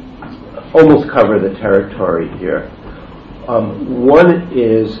 Almost cover the territory here. One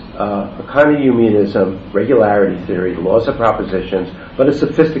is a kind of Humeanism, regularity theory, laws of propositions, but a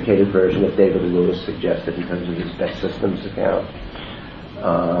sophisticated version that David Lewis suggested in terms of his best systems account.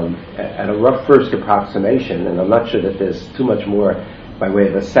 At a rough first approximation, and I'm not sure that there's too much more by way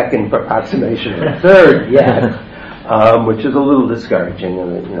of a second approximation or a third yet, which is a little discouraging,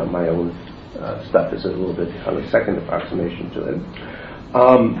 and my own stuff is a little bit on a second approximation to it.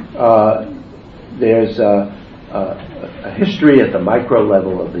 There's a history at the micro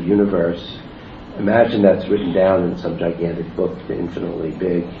level of the universe. Imagine that's written down in some gigantic book, infinitely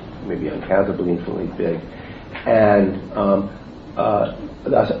big, maybe uncountably infinitely big, and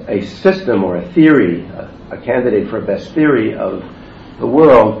a system or a theory, a candidate for a best theory of the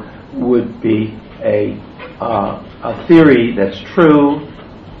world would be a theory that's true,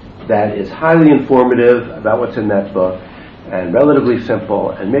 that is highly informative about what's in that book, and relatively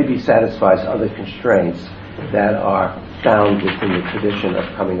simple, and maybe satisfies other constraints that are found within the tradition of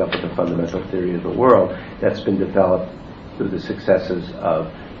coming up with a fundamental theory of the world that's been developed through the successes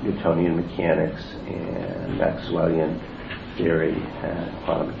of Newtonian mechanics and Maxwellian theory and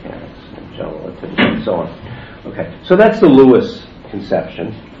quantum mechanics and general relativity and so on. Okay, so that's the Lewis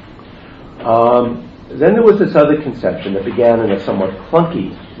conception. Then there was this other conception that began in a somewhat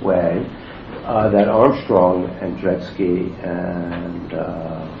clunky way that Armstrong and Dretske and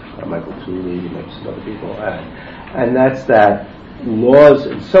Michael Tooley, maybe some other people had. And that's that laws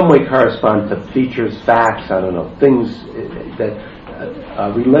in some way correspond to features, facts, I don't know, things that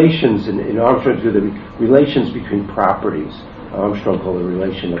relations in Armstrong's view, the relations between properties. Armstrong called it a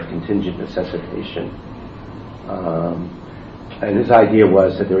relation of contingent necessitation. And his idea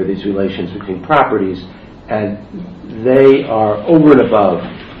was that there are these relations between properties, and they are over and above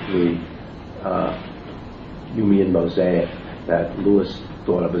the Humean mosaic that Lewis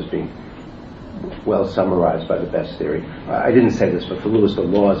thought of as being well summarized by the best theory. I didn't say this, but for Lewis, the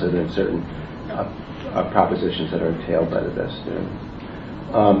laws are then certain propositions that are entailed by the best theory.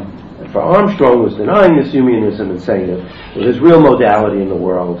 And for Armstrong was denying this Humeanism and saying that there's real modality in the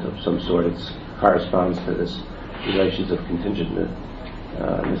world of some sort. It corresponds to this relations of contingent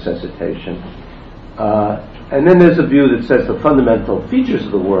necessitation. And then there's a view that says the fundamental features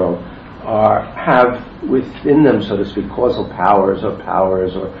of the world have within them, so to speak, causal powers or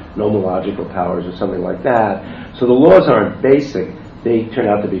nomological powers or something like that. So the laws aren't basic. They turn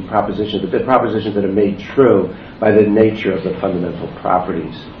out to be propositions, but they're propositions that are made true by the nature of the fundamental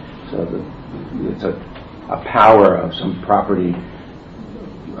properties. So it's a power of some property,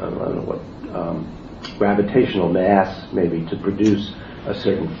 I don't know what, gravitational mass maybe, to produce a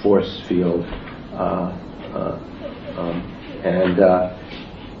certain force field.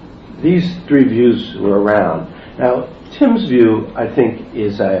 These three views were around. Now, Tim's view, I think,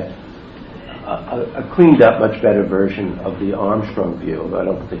 is a a cleaned up, much better version of the Armstrong view. I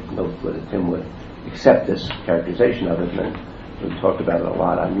don't think Tim would accept this characterization of it, and we've talked about it a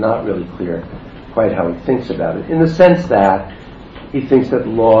lot. I'm not really clear quite how he thinks about it, in the sense that he thinks that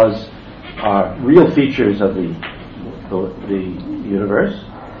laws are real features of the universe.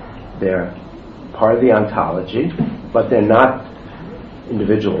 They're part of the ontology, but they're not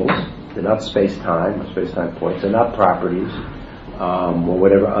individuals. They're not space-time or space-time points. They're not properties or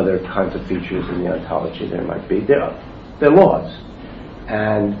whatever other kinds of features in the ontology there might be. They're laws.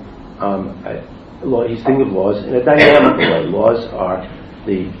 And he's thinking of laws in a dynamic way. Laws are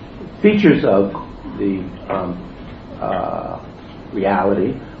the features of the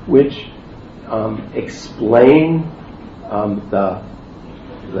reality which explain the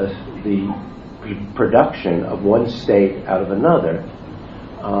production of one state out of another.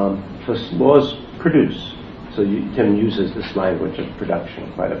 So laws produce. So Tim uses this language of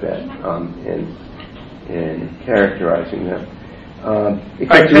production quite a bit in characterizing them.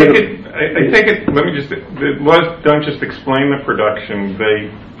 I take it. Let me just. The laws don't just explain the production; they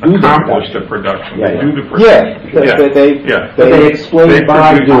accomplish the production. They do the production. They explain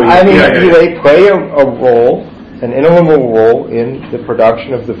by doing. I mean, they play a role, an integral role in the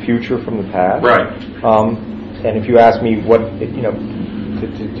production of the future from the past. Right. And if you ask me what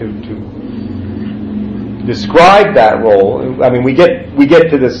to describe that role, I mean, we get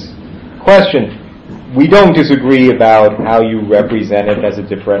to this question. We don't disagree about how you represent it as a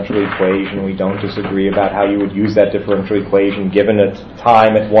differential equation. We don't disagree about how you would use that differential equation given the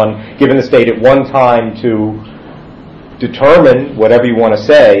state at one time to determine whatever you want to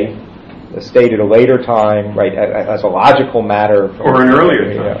say, the state at a later time, right, as a logical matter. Or an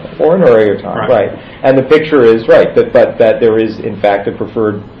earlier time. Or an earlier time, right. And the picture is, right, that there is, in fact, a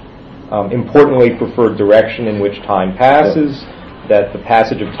importantly preferred direction in which time passes. That the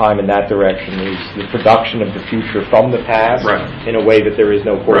passage of time in that direction is the production of the future from the past, in a way that there is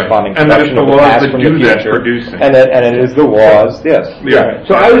no corresponding production of the past from the future. And it is the laws, yes. Yeah.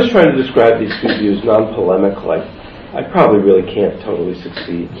 So I was trying to describe these two views non-polemical. I probably really can't totally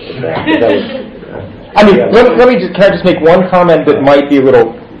succeed at that. But that was, I mean, can I just make one comment that might be a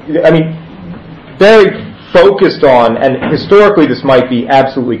little, very focused on, and historically this might be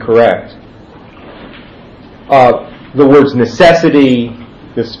absolutely correct, the words necessity,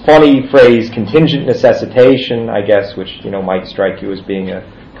 this funny phrase contingent necessitation, I guess, which might strike you as being a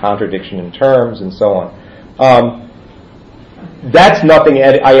contradiction in terms and so on. That's nothing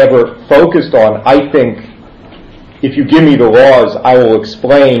I ever focused on. I think if you give me the laws, I will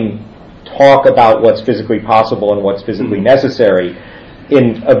talk about what's physically possible and what's physically necessary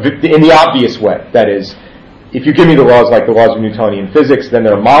in the obvious way. That is, if you give me the laws like the laws of Newtonian physics, then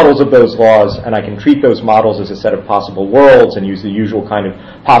there are models of those laws, and I can treat those models as a set of possible worlds and use the usual kind of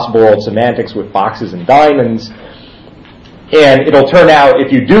possible world semantics with boxes and diamonds. And it'll turn out,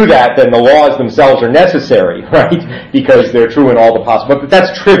 if you do that, then the laws themselves are necessary, right? Because they're true in all the possible. But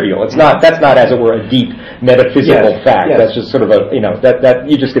that's trivial. That's not, as it were, a deep metaphysical fact. Yes. That's just sort of that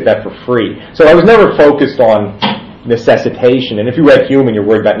you just get that for free. So I was never focused on necessitation. And if you read Hume and you're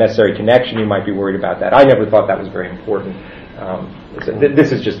worried about necessary connection, you might be worried about that. I never thought that was very important.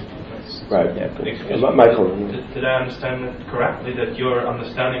 This is just... Right. Yeah. Michael. Did I understand it correctly that your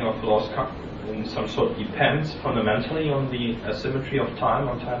understanding of laws in some sort depends fundamentally on the asymmetry of time,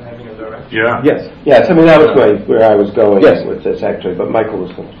 on time having a direction? Yeah. Yes. I mean, that was where I was going with this, actually. But Michael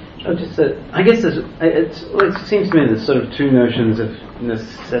was going. I guess it seems to me there's sort of two notions of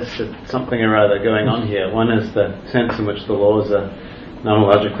something or other going on here. One is the sense in which the laws are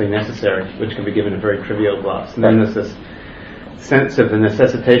nomologically necessary, which can be given a very trivial gloss. And then there's this sense of the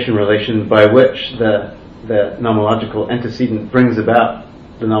necessitation relation by which the nomological antecedent brings about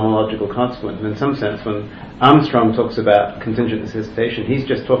the nomological consequent. And in some sense, when Armstrong talks about contingent necessitation, he's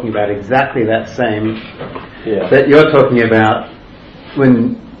just talking about exactly that same that you're talking about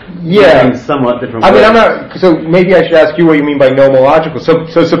when using somewhat different words. I mean, I'm not. So maybe I should ask you what you mean by nomological.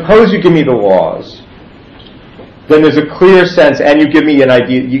 So suppose you give me the laws, then there's a clear sense, and you give me an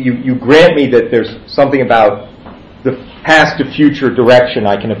idea. You grant me that there's something about the past to future direction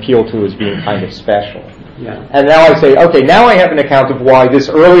I can appeal to as being kind of special. Yeah. And now I say, okay, now I have an account of why this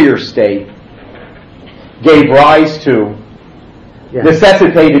earlier state gave rise to,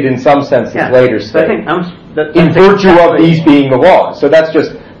 necessitated in some sense this later state. In virtue of these being the laws. So that's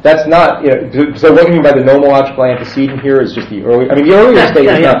not, so what you mean by the nomological antecedent here is just the early, I mean the earlier state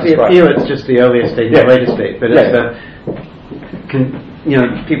is not described. Here it's just the earlier state and the later state, but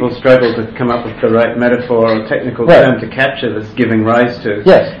people struggle to come up with the right metaphor or technical term to capture this giving rise to.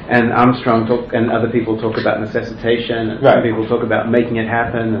 Yes. And Armstrong and other people talk about necessitation, and some people talk about making it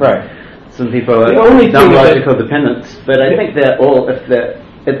happen. some people are The only thing non-logical dependents, but I think they're all, if they're,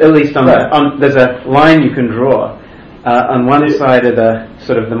 at least on there's a line you can draw. On one side are the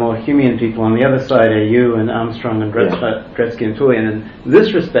sort of the more Humean people, on the other side are you and Armstrong and Gretzky and Tullian. And in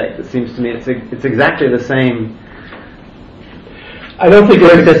this respect, it seems to me it's exactly the same. I don't think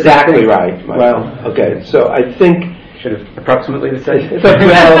it's exactly right. Well, okay, so I think should have approximately the same. So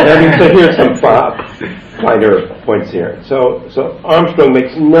here's some finer points here. So Armstrong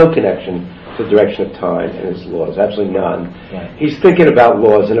makes no connection to the direction of time and its laws, absolutely none. Right. He's thinking about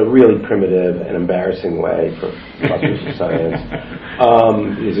laws in a really primitive and embarrassing way for philosophers of science.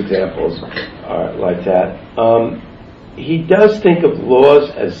 These examples are like that. He does think of laws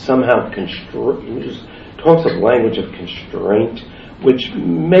as somehow he just talks of language of constraint, which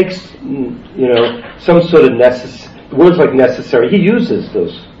makes some sort of words like necessary. He uses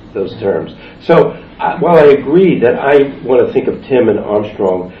those terms. So while I agree that I want to think of Tim and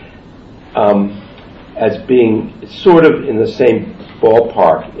Armstrong as being sort of in the same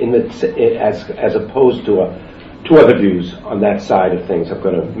ballpark, as opposed to two other views on that side of things I'm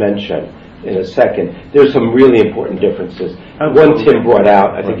going to mention in a second. There's some really important differences. One Tim brought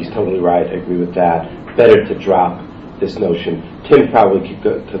out, I think he's totally right, I agree with that. Better to drop this notion. Tim probably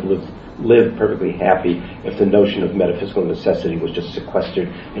could live perfectly happy if the notion of metaphysical necessity was just sequestered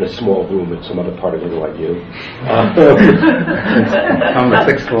in a small room in some other part of NYU. On the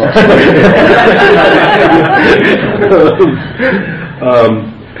sixth floor.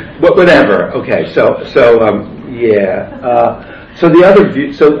 But whatever. Okay. So the other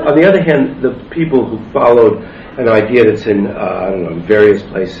view. So on the other hand, the people who followed an idea that's in various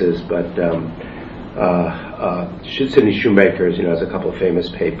places, but Sidney Shoemaker's, has a couple of famous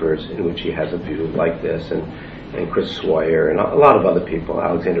papers in which he has a view like this, and Chris Swire, and a lot of other people.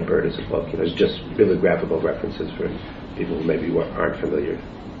 Alexander Bird is a book. It's just bibliographical references for people who maybe aren't familiar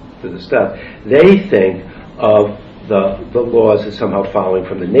with the stuff. They think of the laws as somehow following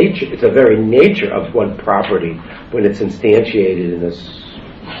from the nature. It's the very nature of one property when it's instantiated in a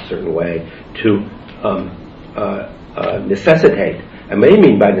certain way to necessitate. And they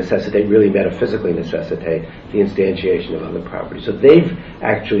mean by necessitate, really metaphysically necessitate the instantiation of other properties. So they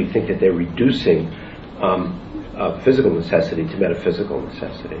actually think that they're reducing physical necessity to metaphysical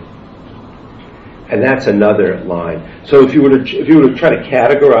necessity, and that's another line. So if you were to try to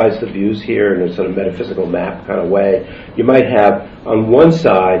categorize the views here in a sort of metaphysical map kind of way, you might have on one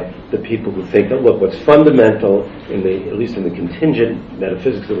side the people who think that, look, what's fundamental at least in the contingent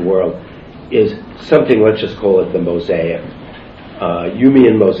metaphysics of the world is something, let's just call it the mosaic.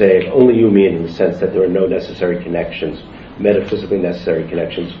 Humean mosaic, only Humean in the sense that there are no necessary connections, metaphysically necessary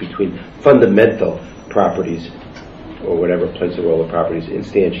connections between fundamental properties, or whatever plays the role of properties,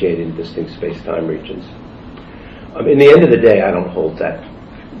 instantiated in distinct space-time regions. In the end of the day, I don't hold that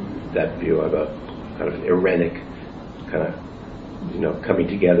view. I have a kind of irenic kind of coming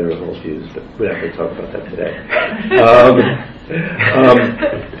together of all views, but we're not going to talk about that today.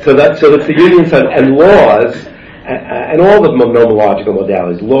 So that's the union side, and laws. And all the nomological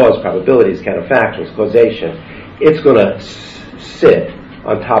modalities, laws, probabilities, counterfactuals, causation, it's going to sit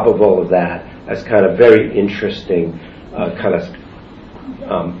on top of all of that as kind of very interesting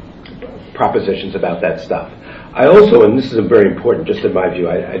propositions about that stuff. I also, and this is very important, just in my view,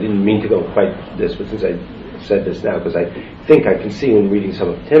 I didn't mean to go quite this, but since I said this now, because I think I can see in reading some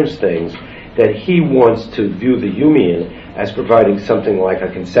of Tim's things that he wants to view the Humean as providing something like a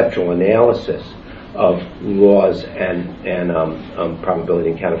conceptual analysis of laws and probability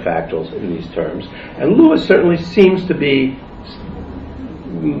and counterfactuals in these terms. And Lewis certainly seems to be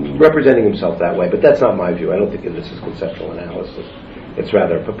representing himself that way, but that's not my view. I don't think of this as conceptual analysis. It's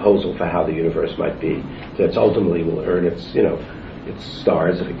rather a proposal for how the universe might be, that ultimately will earn its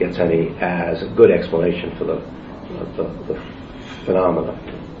stars, if it gets any, as a good explanation for the phenomena.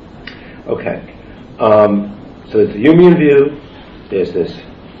 Okay. So there's the Humean view. There's this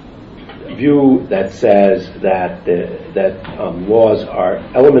view that says that laws are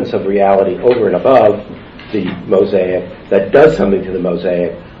elements of reality over and above the mosaic, that does something to the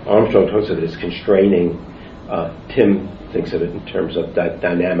mosaic. Armstrong talks of it as constraining. Tim thinks of it in terms of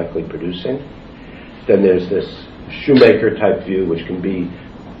dynamically producing. Then there's this Shoemaker type view, which can be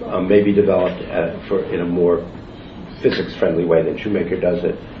maybe developed in a more physics-friendly way than Shoemaker does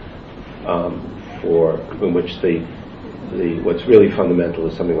it, in which what's really fundamental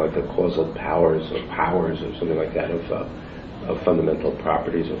is something like the causal powers or something like that of fundamental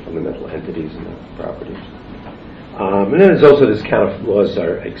properties or fundamental entities in the properties. And then there's also this laws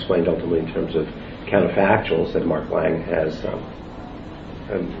are explained ultimately in terms of counterfactuals that Mark Lang has,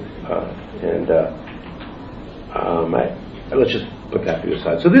 let's just put that to the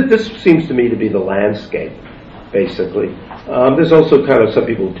side. So this seems to me to be the landscape, basically. There's also kind of some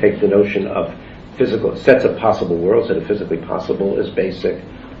people take the notion of physical sets of possible worlds that are physically possible as basic.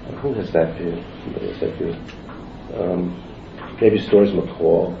 Who has that view? Somebody has that view. Maybe Storrs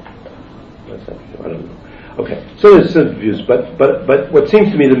McCall. What's that view? I don't know. Okay, so there's some views, but what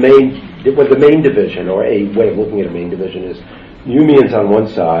seems to me the main division, or a way of looking at a main division, is Humeans on one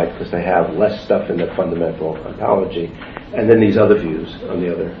side, because they have less stuff in their fundamental ontology, and then these other views on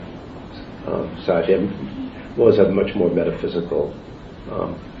the other side. Laws have much more metaphysical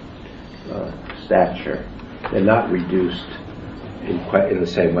stature. They're not reduced in the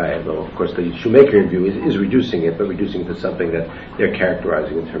same way, though of course the Shoemakerian view is reducing it, but reducing it to something that they're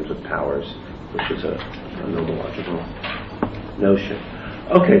characterizing in terms of powers, which is a nomological notion.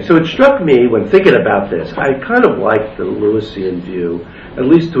 Okay, so it struck me when thinking about this, I kind of like the Lewisian view, at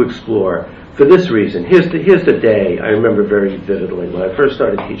least to explore, for this reason. Here's the day I remember very vividly. When I first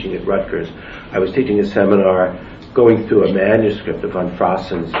started teaching at Rutgers, I was teaching a seminar going through a manuscript of von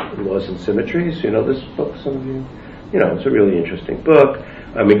Frassen's Laws and Symmetries. You know this book, some of you? You know, it's a really interesting book.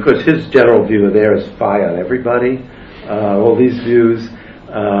 I mean, because his general view there is phi on everybody, all these views,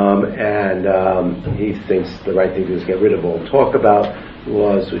 and he thinks the right thing to do is get rid of all talk about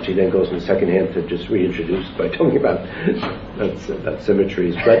laws, which he then goes in the second hand to just reintroduce by talking about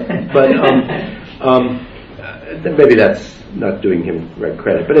symmetries. But maybe that's not doing him right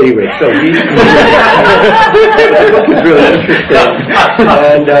credit. But anyway, so the book is really interesting.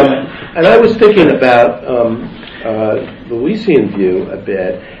 And I was thinking about the Lewisian view a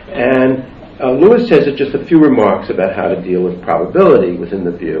bit, and Lewis says just a few remarks about how to deal with probability within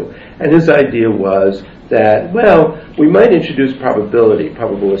the view. And his idea was that, well, we might introduce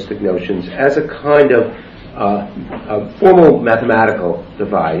probabilistic notions as a kind of a formal mathematical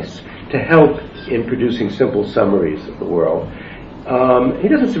device to help in producing simple summaries of the world. He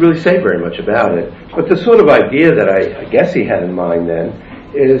doesn't really say very much about it, but the sort of idea that I guess he had in mind then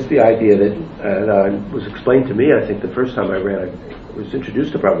is the idea that was explained to me, I think, the first time I was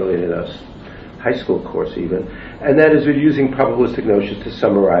introduced to probability in a high school course even, and that is we're using probabilistic notions to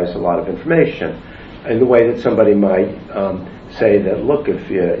summarize a lot of information in the way that somebody might say that, look, if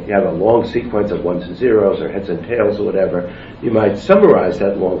you have a long sequence of ones and zeros or heads and tails or whatever, you might summarize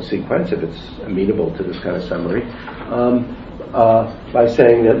that long sequence, if it's amenable to this kind of summary, by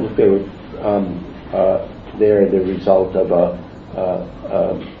saying that, look, they're the result of a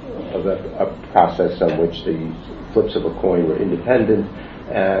process on which the flips of a coin were independent,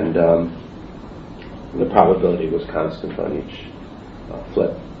 and the probability was constant on each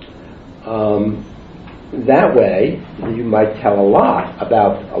flip. That way, you might tell a lot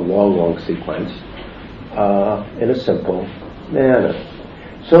about a long sequence in a simple manner.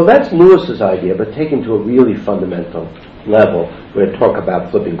 So that's Lewis's idea, but taken to a really fundamental level, where talk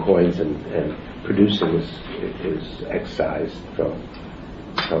about flipping coins and producing is excised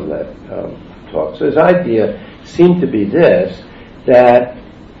from that talk. So his idea seemed to be this, that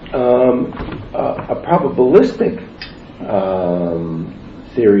a probabilistic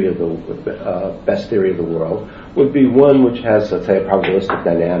theory of the best theory of the world would be one which has, let's say, a probabilistic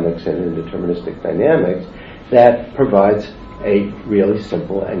dynamics and indeterministic dynamics that provides a really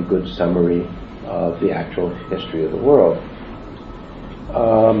simple and good summary of the actual history of the world.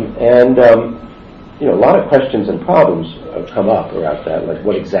 A lot of questions and problems come up around that, like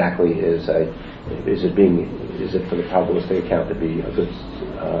what exactly is it for the probabilistic account to be a good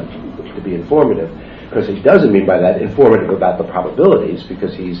to be informative? Because he doesn't mean by that informative about the probabilities,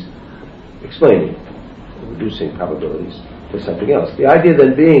 because he's explaining, reducing probabilities to something else. The idea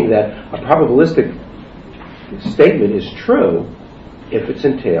then being that a probabilistic statement is true if it's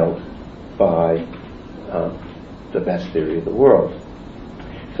entailed by the best theory of the world.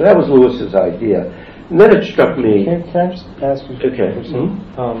 So that was Lewis's idea. And then it struck me... Can I just ask you a question?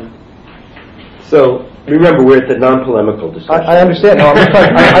 Okay. So, remember, we're at the non-polemical discussion. I understand. No,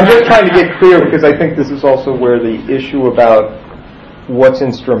 I'm just trying to get clear, because I think this is also where the issue about what's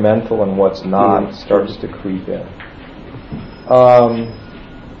instrumental and what's not starts to creep in.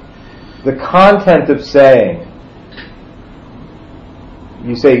 The content of saying,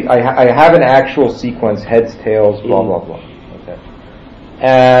 you say, I have an actual sequence, heads, tails, blah, blah, blah. Okay.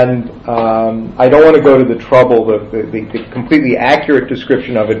 And I don't want to go to the trouble, the completely accurate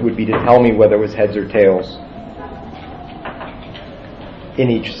description of it would be to tell me whether it was heads or tails in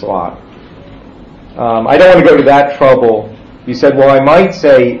each slot. I don't want to go to that trouble. You said, well, I might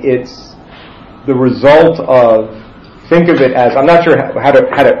say it's the result of, think of it as, I'm not sure how to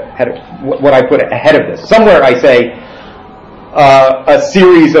what I put ahead of this. Somewhere I say, a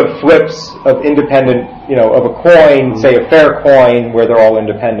series of flips of independent, of a coin, say a fair coin, where they're all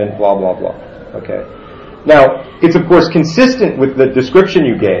independent, blah, blah, blah. Okay. Now, it's of course consistent with the description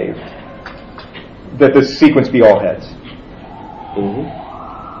you gave that the sequence be all heads.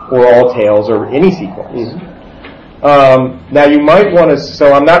 Or all tails, or any sequence. Now you might want to,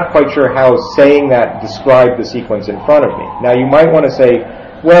 so I'm not quite sure how saying that described the sequence in front of me. Now you might want to say,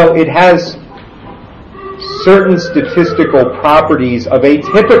 well, it has certain statistical properties of a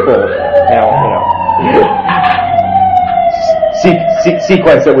typical,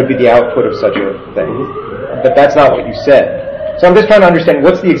 sequence that would be the output of such a thing. But that's not what you said. So I'm just trying to understand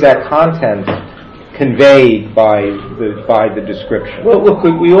what's the exact content conveyed by the description. Well, look,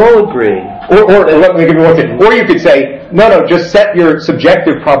 we all agree. Or let me give you one thing. Or you could say, no, just set your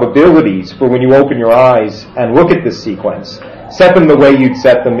subjective probabilities for when you open your eyes and look at this sequence. Set them the way you'd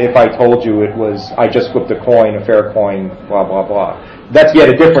set them if I told you it was, I just flipped a coin, a fair coin, blah, blah, blah. That's yet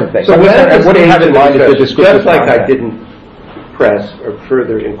a different thing. So what do you have in mind is the description? Just like content. I didn't press or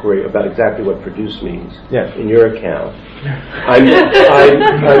further inquiry about exactly what produce means in your account. I'm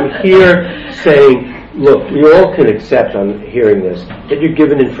here saying, look, we all can accept on hearing this that you're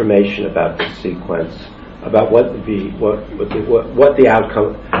given information about the sequence, about what the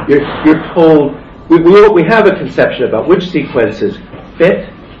outcome. You're told we have a conception about which sequences fit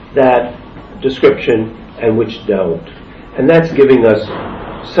that description and which don't, and that's giving us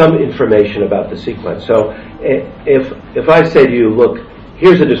some information about the sequence. So if I say to you, look,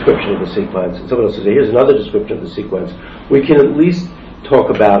 here's a description of the sequence, and someone else says, here's another description of the sequence, we can at least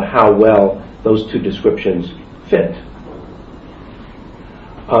talk about how well those two descriptions fit.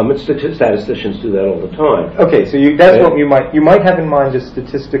 Statisticians do that all the time. Okay, so that's what you might have in mind as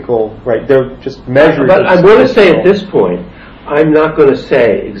statistical, right? They're just measures. But I'm going to say at this point, I'm not going to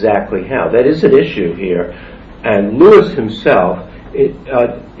say exactly how. That is an issue here, and Lewis himself,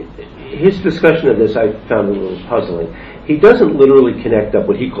 his discussion of this I found a little puzzling. He doesn't literally connect up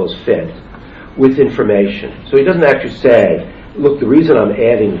what he calls fit with information. So he doesn't actually say, look, the reason I'm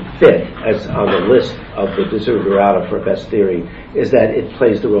adding fit as on the list of the desiderata for best theory is that it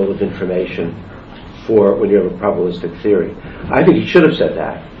plays the role of information for when you have a probabilistic theory. I think he should have said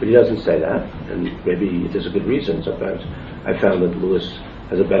that, but he doesn't say that, and maybe there's a good reason. Sometimes I found that Lewis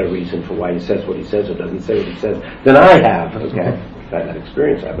has a better reason for why he says what he says or doesn't say what he says than I have. Okay, I've had that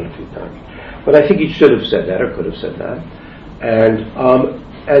experience happen a few times. But I think he should have said that or could have said that.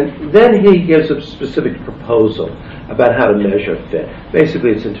 And then he gives a specific proposal about how to measure fit.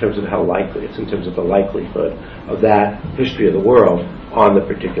 Basically, it's in terms of how likely, it's in terms of the likelihood of that history of the world on the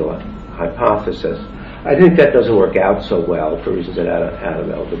particular hypothesis. I think that doesn't work out so well for reasons that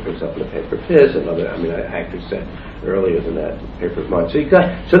Adam Elder brings up in the paper of his, and other, I actually said earlier than that paper of mine.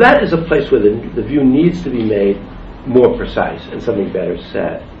 So that is a place where the view needs to be made more precise and something better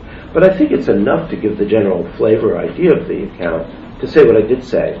said. But I think it's enough to give the general flavor idea of the account to say what I did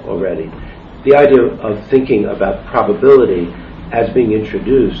say already. The idea of thinking about probability as being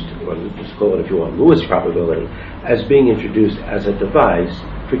introduced, or just call it if you want, Lewis probability, as being introduced as a device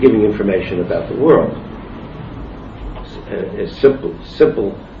for giving information about the world.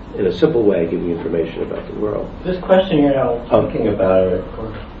 In a simple way, giving information about the world. This question you're now talking about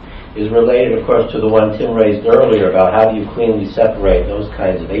is related, of course, to the one Tim raised earlier about how do you cleanly separate those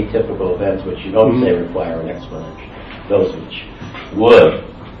kinds of atypical events which you don't say require an explanation, those which would.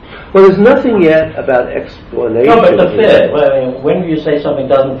 Well, there's nothing yet about explanation. No, but the fit. Well, when do you say something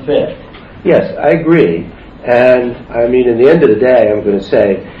doesn't fit? Yes, I agree. And I mean, in the end of the day, I'm going to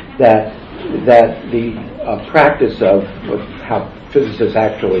say that the practice of how physicists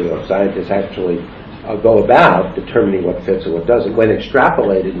actually, or scientists actually go about determining what fits and what doesn't, when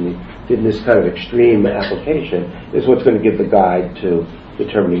extrapolated in this kind of extreme application, is what's going to give the guide to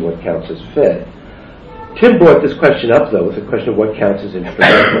determining what counts as fit. Tim brought this question up, though, with the question of what counts as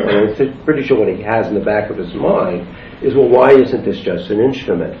instrumental, and I'm pretty sure what he has in the back of his mind is, well, why isn't this just an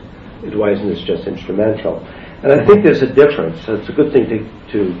instrument? Why isn't this just instrumental? And I think there's a difference. So it's a good thing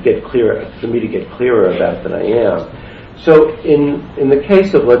to get clear, for me to get clearer about than I am. So in the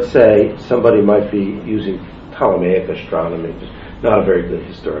case of, let's say, somebody might be using Ptolemaic astronomy, just not a very good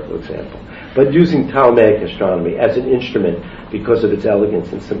historical example, but using Ptolemaic astronomy as an instrument because of its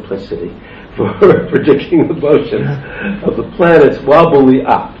elegance and simplicity for predicting the motions of the planets while believing.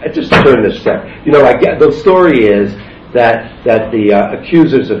 I just turn this sec. I get the story is that the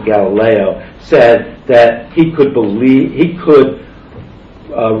accusers of Galileo said that he could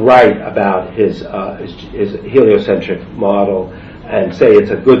write about his heliocentric model and say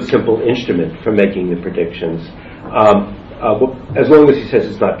it's a good simple instrument for making the predictions, as long as he says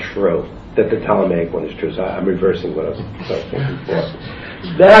it's not true. that the Ptolemaic one is true. So I'm reversing what I was thinking before.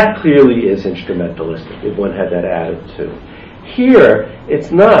 That clearly is instrumentalistic, if one had that attitude. Here,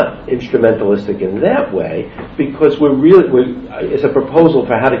 it's not instrumentalistic in that way, because it's a proposal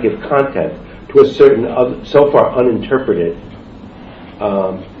for how to give content to a certain, so far uninterpreted,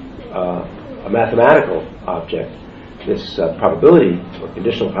 a mathematical object, this probability or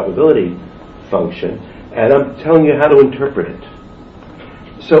conditional probability function, and I'm telling you how to interpret it.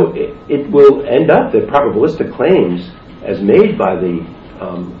 So it will end up that probabilistic claims, as made by the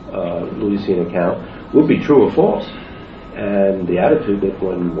Lewisian account, will be true or false. And the attitude that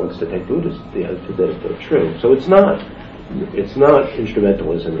one wants to take to it is the attitude that they're true. So it's not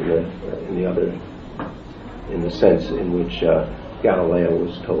instrumentalism in the sense in which Galileo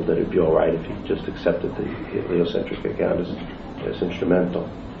was told that it'd be all right if he just accepted the heliocentric account as instrumental.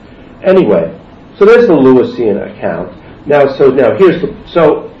 Anyway, so there's the Lewisian account. Now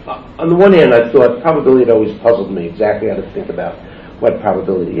on the one hand, I thought probability had always puzzled me exactly how to think about what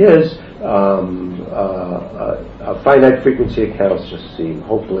probability is. Finite frequency accounts just seem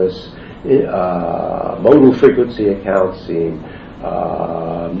hopeless. Modal frequency accounts seem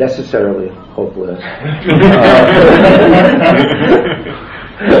necessarily hopeless.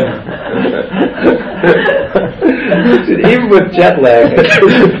 Even with jet lag,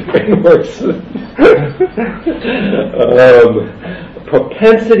 it works.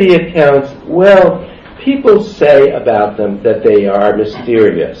 Propensity accounts, well, people say about them that they are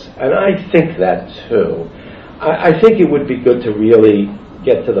mysterious, and I think that too. I think it would be good to really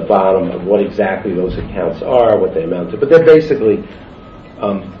get to the bottom of what exactly those accounts are, what they amount to, but they're basically,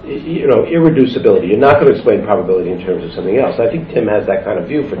 irreducibility. You're not going to explain probability in terms of something else. I think Tim has that kind of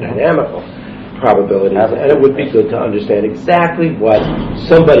view for dynamical probabilities, and it would be good to understand exactly what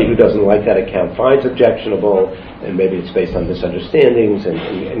somebody who doesn't like that account finds objectionable, and maybe it's based on misunderstandings,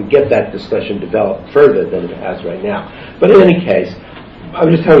 and get that discussion developed further than it has right now. But in any case, I'm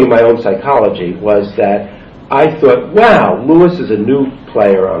just telling you my own psychology was that I thought, wow, Lewis is a new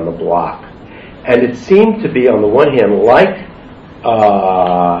player on the block. And it seemed to be, on the one hand, like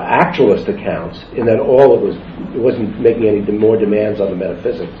actualist accounts, in that it wasn't making any more demands on the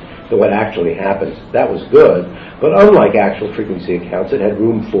metaphysics than what actually happens. That was good. But unlike actual frequency accounts, it had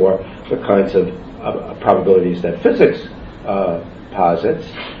room for the kinds of probabilities that physics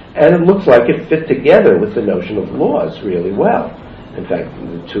posits. And it looks like it fit together with the notion of laws really well. In fact,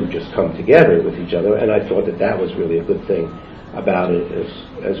 the two just come together with each other, and I thought that was really a good thing about it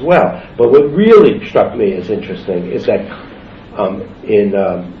as well. But what really struck me as interesting is that in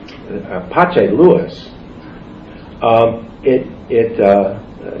Pache Lewis, is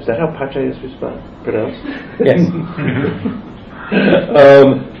that how Pache is pronounced? Yes.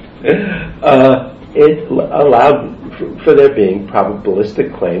 It allowed for there being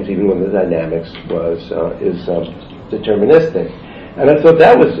probabilistic claims, even when the dynamics is deterministic. And I thought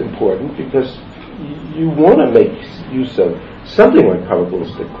that was important because you want to make use of something like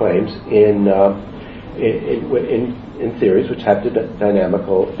probabilistic claims in theories which have dynamics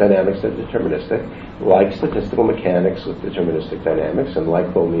that are deterministic, like statistical mechanics with deterministic dynamics, and like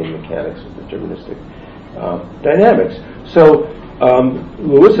Bohmian mechanics with deterministic dynamics. So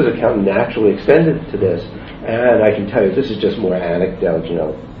Lewis's account naturally extended to this, and I can tell you this is just more anecdote, if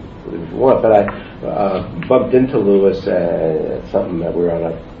you want, but I bumped into Lewis at something that we were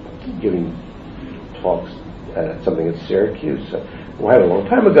on giving talks at something at Syracuse quite a long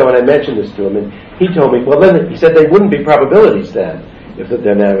time ago, and I mentioned this to him, and he told me, well, then he said they wouldn't be probabilities then if the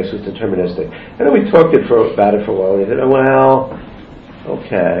dynamics was deterministic. And then we talked about it for a while, and he said, oh, well,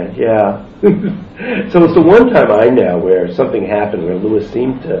 okay, yeah. So it's the one time I know where something happened where Lewis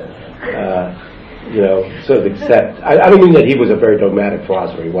seemed to sort of accept. I don't mean that he was a very dogmatic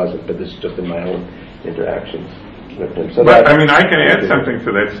philosopher. He wasn't, but this is just in my own interactions with him. So but I can add something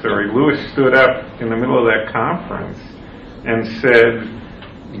to that story. Lewis stood up in the middle of that conference and said,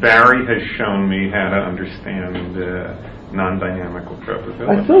 Barry has shown me how to understand non-dynamical probability.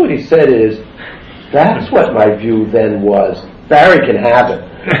 I thought what he said is, that's what my view then was. Barry can have it.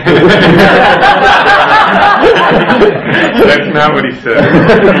 That's not what he said.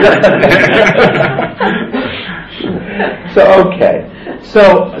 So okay.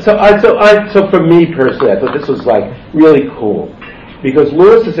 So for me personally, I thought this was like really cool, because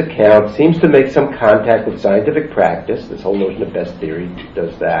Lewis's account seems to make some contact with scientific practice. This whole notion of best theory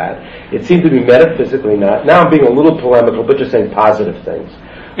does that. It seemed to be metaphysically not. Now I'm being a little polemical, but just saying positive things.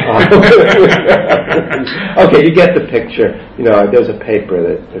 Okay, you get the picture. There's a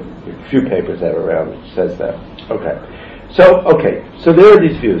paper a few papers that are around that says that. Okay, so there are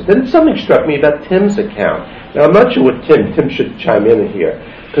these views. Then something struck me about Tim's account. Now I'm not sure what Tim should chime in here,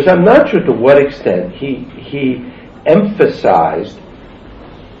 Because I'm not sure to what extent he emphasized,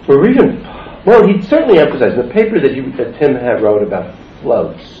 or even, well, he certainly emphasized, the paper that Tim had wrote about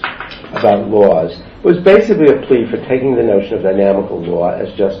floats, about laws, was basically a plea for taking the notion of dynamical law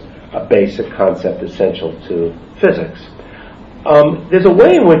as just a basic concept essential to physics. There's a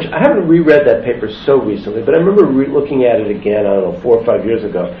way in which, I haven't reread that paper so recently, but I remember looking at it again, I don't know, 4 or 5 years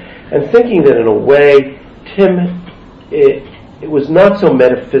ago, and thinking that in a way, Tim, it was not so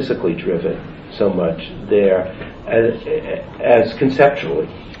metaphysically driven so much there as conceptually.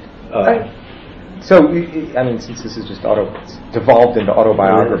 So, I mean, since this is just it's devolved into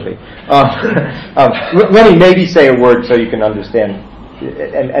autobiography, let me maybe say a word so you can understand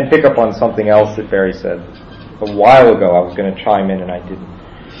and pick up on something else that Barry said a while ago. I was going to chime in and I didn't.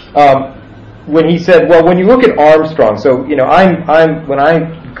 When he said, well, when you look at Armstrong, so, when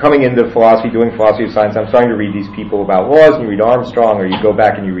I'm coming into philosophy, doing philosophy of science, I'm starting to read these people about laws, and you read Armstrong, or you go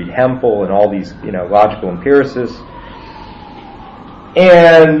back and you read Hempel and all these, logical empiricists.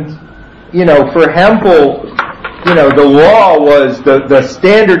 And, for Hempel, the law was, the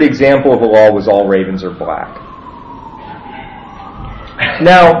standard example of a law was all ravens are black.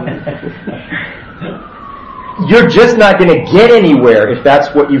 Now, you're just not going to get anywhere if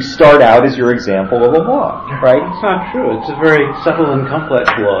that's what you start out as your example of a law, right? It's not true. It's a very subtle and complex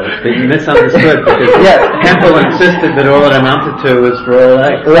law that you misunderstood because Hempel insisted that all it amounted to was for all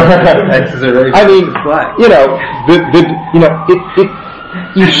X. X is a raven. I mean, black.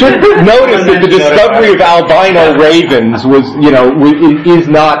 You should notice that the discovery of albino ravens was, is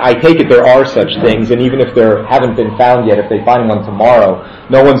not, I take it there are such things, and even if there haven't been found yet, if they find one tomorrow,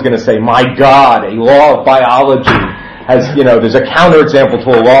 no one's going to say, my God, a law of biology has, there's a counterexample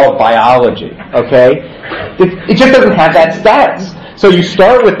to a law of biology, okay? It just doesn't have that status. So you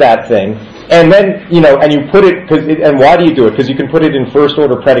start with that thing, and then, and you put it, and why do you do it? Because you can put it in first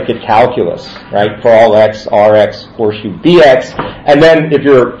order predicate calculus, right? For all x, rx, horseshoe, bx, and then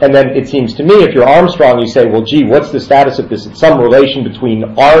it seems to me, if you're Armstrong, you say, well, gee, what's the status of this? It's some relation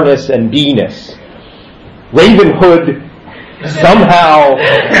between R-ness and B-ness. Ravenhood, somehow,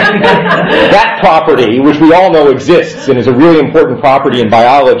 that property, which we all know exists and is a really important property in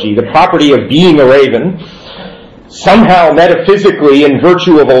biology, the property of being a raven, somehow metaphysically, in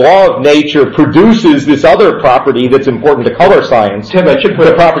virtue of a law of nature, produces this other property that's important to color science. Tim, I should put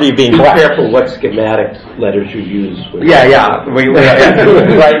the property of being black. Be careful what schematic letters you use. Right.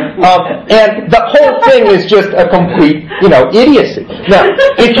 And the whole thing is just a complete, idiocy. Now,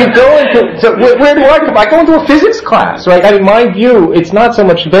 if you go into, so where do I come? I go into a physics class, right? I mean, my view, it's not so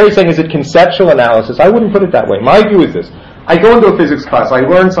much, Barry saying, is it conceptual analysis? I wouldn't put it that way. My view is this. I go into a physics class, I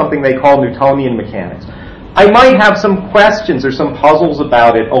learn something they call Newtonian mechanics. I might have some questions or some puzzles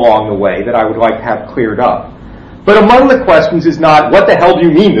about it along the way that I would like to have cleared up. But among the questions is not, what the hell do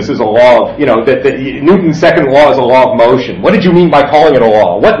you mean this is a law of, that Newton's second law is a law of motion? What did you mean by calling it a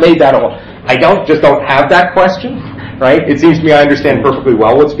law? What made that a law? I don't have that question, right? It seems to me I understand perfectly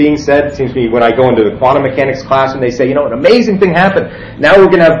well what's being said. It seems to me when I go into the quantum mechanics class and they say, an amazing thing happened. Now we're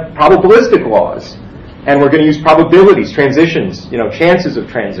going to have probabilistic laws. And we're going to use probabilities, transitions, chances of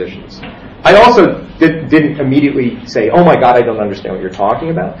transitions. I also didn't immediately say, oh my God, I don't understand what you're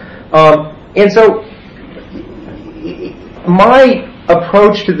talking about. And so my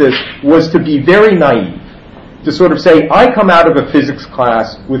approach to this was to be very naive, to sort of say, I come out of a physics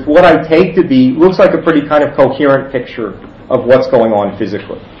class with what I take to be, looks like a pretty kind of coherent picture of what's going on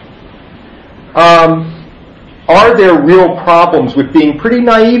physically. Are there real problems with being pretty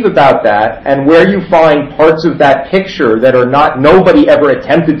naive about that, and where you find parts of that picture that are nobody ever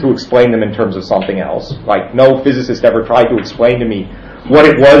attempted to explain them in terms of something else, like no physicist ever tried to explain to me what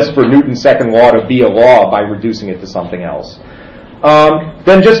it was for Newton's second law to be a law by reducing it to something else,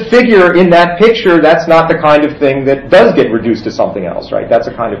 then just figure in that picture that's not the kind of thing that does get reduced to something else, right? That's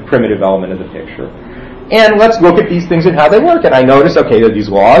a kind of primitive element of the picture. And let's look at these things and how they work. And I notice, okay, there are these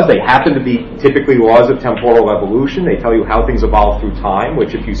laws. They happen to be typically laws of temporal evolution. They tell you how things evolve through time,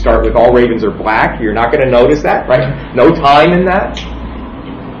 which if you start with all ravens are black, you're not going to notice that, right? No time in that.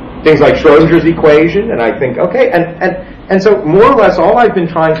 Things like Schrodinger's equation, and I think, okay, and so more or less all I've been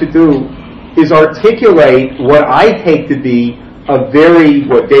trying to do is articulate what I take to be a very,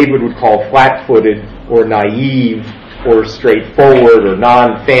 what David would call flat-footed or naive or straightforward or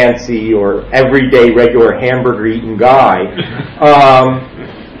non-fancy or everyday regular hamburger-eating guy,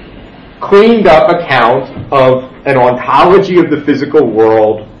 cleaned up account of an ontology of the physical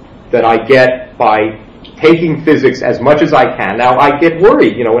world that I get by taking physics as much as I can. Now, I get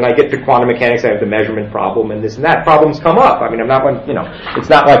worried, when I get to quantum mechanics, I have the measurement problem and this and that. Problems come up. I mean, I'm not, it's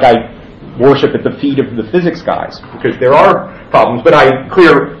not like I worship at the feet of the physics guys, because there are problems, but I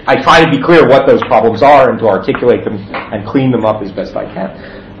try to be clear what those problems are and to articulate them and clean them up as best I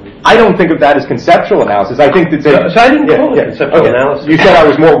can. I don't think of that as conceptual analysis. I think that So I didn't call it conceptual analysis. You said I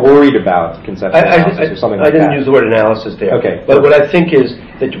was more worried about conceptual analysis or something like that. I didn't use the word analysis there. Okay. But what I think is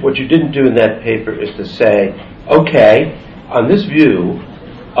that what you didn't do in that paper is to say, okay, on this view,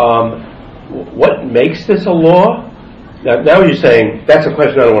 what makes this a law? Now you're saying, that's a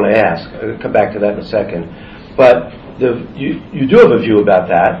question I don't want to ask. I'll come back to that in a second. But you do have a view about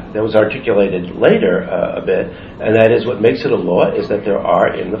that was articulated later a bit, and that is what makes it a law is that there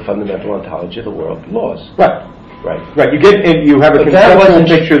are in the fundamental ontology of the world laws. Right. Right. You have a conceptual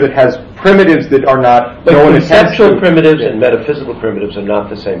picture that has primitives that are not. But conceptual primitives and metaphysical primitives are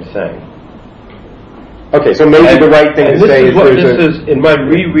not the same thing. Okay, so maybe the right thing to say is in my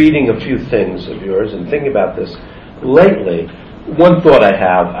rereading a few things of yours and thinking about this lately, one thought I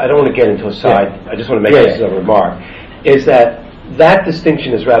have, I don't want to get into a side, I just want to make this as a remark, is that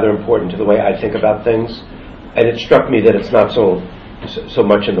distinction is rather important to the way I think about things, and it struck me that it's not so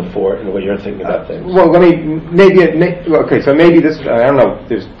much in the way you're thinking about things. Well, so maybe this, I don't know,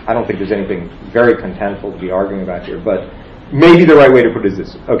 I don't think there's anything very contentful to be arguing about here, but maybe the right way to put it is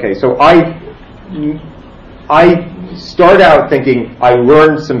this. Okay, so I start out thinking I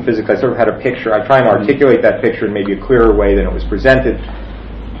learned some physics. I sort of had a picture. I try and articulate that picture in maybe a clearer way than it was presented.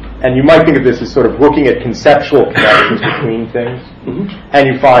 And you might think of this as sort of looking at conceptual connections between things. Mm-hmm. And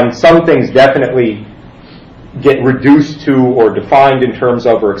you find some things definitely get reduced to or defined in terms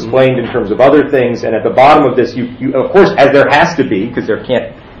of or explained in terms of other things. And at the bottom of this, you of course, as there has to be, because there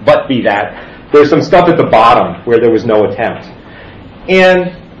can't but be that, there's some stuff at the bottom where there was no attempt.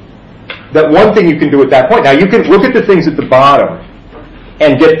 And that one thing you can do at that point, now you can look at the things at the bottom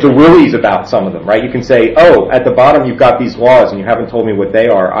and get the willies about some of them, right? You can say, oh, at the bottom you've got these laws and you haven't told me what they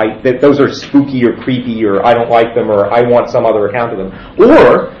are. Those are spooky or creepy or I don't like them or I want some other account of them.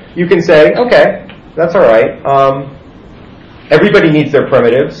 Or you can say, okay, that's all right. Everybody needs their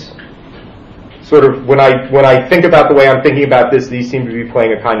primitives. Sort of when I think about the way I'm thinking about this, these seem to be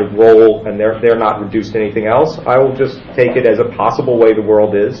playing a kind of role and they're not reduced to anything else. I will just take it as a possible way the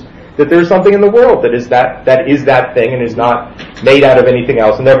world is. That there's something in the world that is that thing and is not made out of anything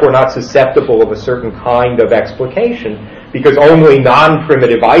else and therefore not susceptible of a certain kind of explication because only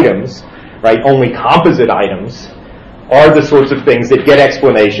non-primitive items, right, only composite items are the sorts of things that get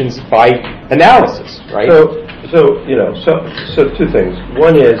explanations by analysis, right? So two things.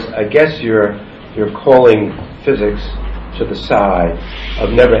 One is, I guess you're calling physics to the side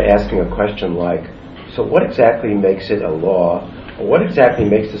of never asking a question like, so what exactly makes it a law? Or what exactly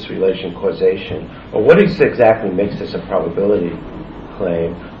makes this relation causation? Or what exactly makes this a probability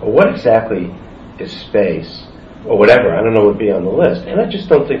claim? Or what exactly is space? Or whatever, I don't know what would be on the list. And I just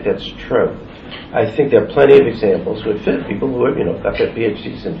don't think that's true. I think there are plenty of examples with people who have, got their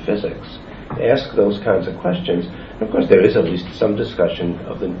PhDs in physics ask those kinds of questions. And of course, there is at least some discussion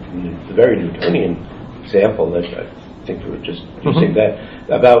of the very Newtonian example that I think we were just using that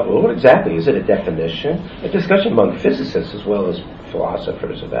about, well, what exactly is it? A definition? A discussion among physicists as well as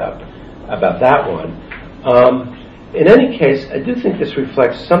philosophers about that one. In any case, I do think this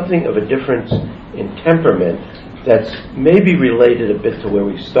reflects something of a difference in temperament that's maybe related a bit to where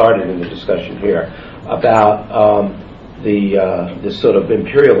we started in the discussion here about the sort of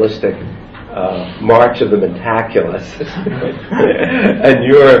imperialistic march of the mentaculus.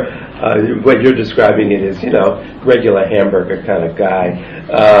 And what you're describing it is, regular hamburger kind of guy.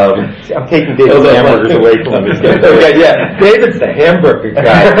 I'm taking David's hamburgers away from him. Okay, yeah, David's the hamburger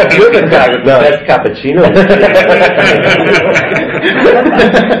guy. You're the guy with the best cappuccino.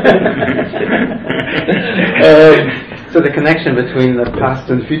 So the connection between the past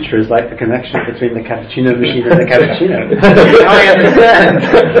and future is like the connection between the cappuccino machine and the cappuccino. Now I understand.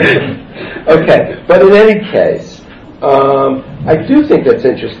 Okay, but in any case, I do think that's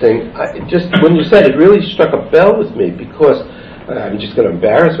interesting. Just when you said it, really struck a bell with me because I'm just going to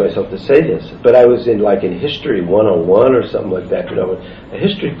embarrass myself to say this, but I was in History 101 or something like that, a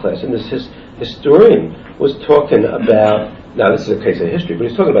history class, and this historian was talking about. Now this is a case of history, but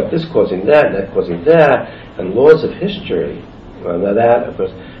he's talking about this causing that, and that causing that, and laws of history. Well, now that, of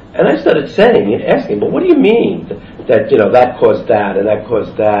course. And I started asking, well, what do you mean that that caused that and that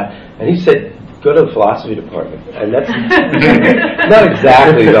caused that? And he said, go to the philosophy department. And that's not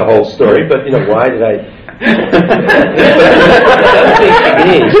exactly the whole story, but why did I?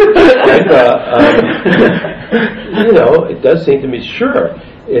 It does seem to me, sure,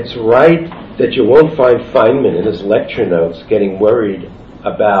 it's right that you won't find Feynman in his lecture notes getting worried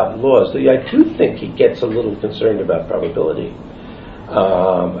about laws. I do think he gets a little concerned about probability.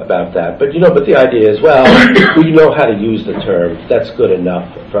 about that. But but the idea is, well, we know how to use the term. That's good enough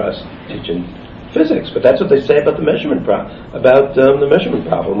for us teaching physics. But that's what they say about the measurement the measurement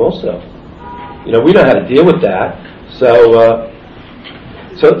problem also. We know how to deal with that. So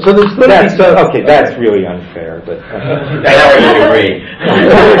there's okay. That's really unfair, but I already agree.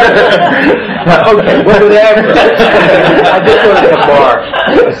 okay, well, whatever. I just wanted to mark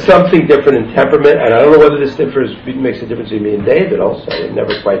something different in temperament, and I don't know whether this makes a difference between me and David. Also, it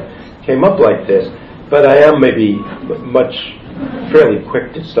never quite came up like this, but I am maybe fairly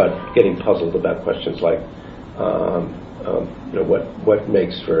quick to start getting puzzled about questions like, what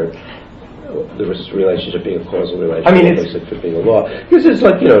makes for the relationship being a causal relationship. I mean, it's for being a law, because it's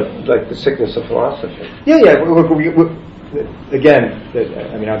like like the sickness of philosophy. Yeah. Again,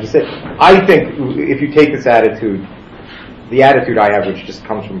 I'll just say, I think if you take this attitude, the attitude I have, which just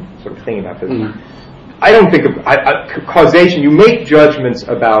comes from sort of thinking about this, I don't think of causation. You make judgments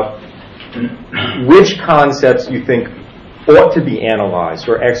about which concepts you think ought to be analyzed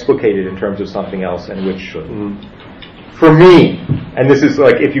or explicated in terms of something else and which shouldn't. For me, and this is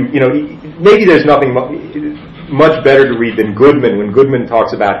like if maybe there's nothing much better to read than Goodman when Goodman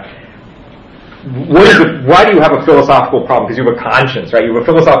talks about why do you have a philosophical problem? Because you have a conscience, right? You have a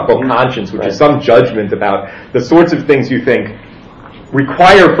philosophical conscience, which is some judgment about the sorts of things you think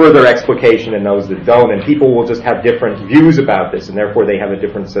require further explication and those that don't, and people will just have different views about this, and therefore they have a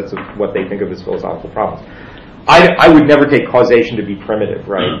different sense of what they think of as philosophical problems. I would never take causation to be primitive,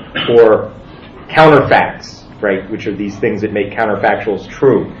 right? Or counterfacts, right? Which are these things that make counterfactuals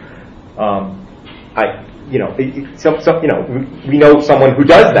true. We know someone who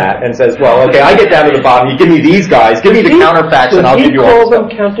does that and says, well, okay, I get down to the bottom, you give me these guys, give me the counterfacts, and I'll give you all the stuff.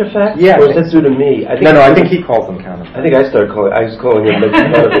 Does he call them counterfacts? Yeah. Or is that due to me? No, I think he calls them counterfacts. I think I was calling him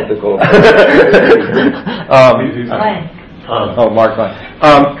metaphysical. Mark Klein.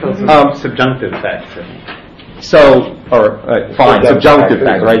 Subjunctive facts. Subjunctive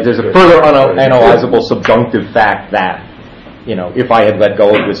fact, right? There's a further unanalyzable subjunctive fact that, if I had let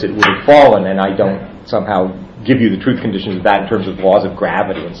go of this, it would have fallen, and I don't somehow give you the truth conditions of that in terms of laws of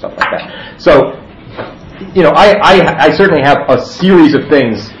gravity and stuff like that. So, I certainly have a series of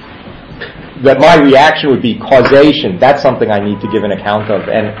things that my reaction would be causation. That's something I need to give an account of,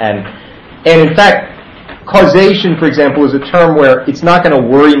 and in fact, causation, for example, is a term where it's not going to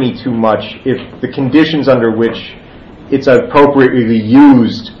worry me too much if the conditions under which it's appropriately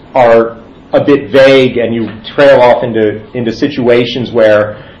used are a bit vague and you trail off into situations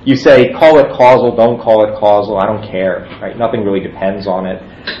where you say, call it causal, don't call it causal, I don't care, right? Nothing really depends on it.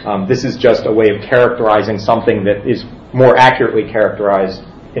 This is just a way of characterizing something that is more accurately characterized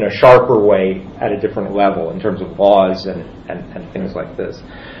in a sharper way at a different level in terms of laws and things like this.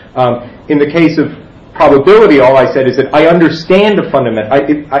 In the case of probability, all I said is that I understand a fundamental.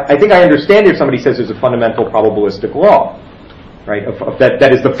 I think I understand if somebody says there's a fundamental probabilistic law, right?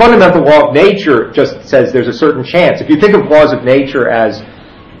 That is, the fundamental law of nature just says there's a certain chance. If you think of laws of nature as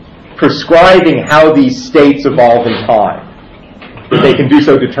prescribing how these states evolve in time, they can do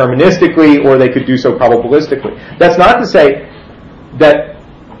so deterministically or they could do so probabilistically. That's not to say that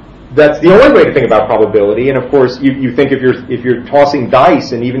that's the only way to think about probability, and of course you think if you're tossing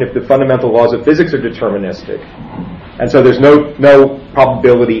dice, and even if the fundamental laws of physics are deterministic, and so there's no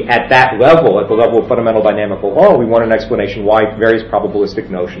probability at that level, at the level of fundamental dynamical law, we want an explanation why various probabilistic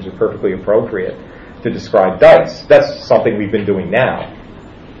notions are perfectly appropriate to describe dice. That's something we've been doing now.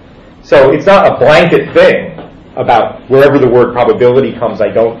 So it's not a blanket thing about wherever the word probability comes, I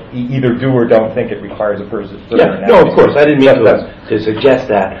don't either do or don't think it requires a further analysis. No, of course, I didn't mean to suggest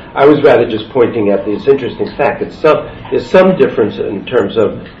that. I was rather just pointing at this interesting fact that there's some difference in terms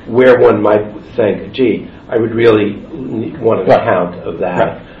of where one might think, gee, I would really want an account of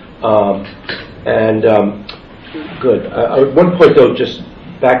that. Good. One point, though, just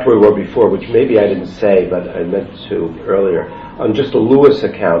back to where we were before, which maybe I didn't say, but I meant to earlier, on just a Lewis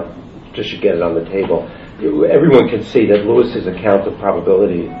account, just should get it on the table. Everyone can see that Lewis's account of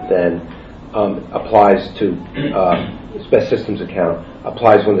probability then applies to best systems account,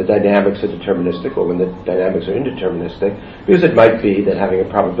 applies when the dynamics are deterministic or when the dynamics are indeterministic, because it might be that having a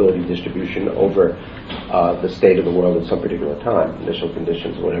probability distribution over the state of the world at some particular time, initial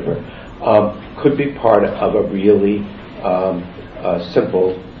conditions or whatever, could be part of a really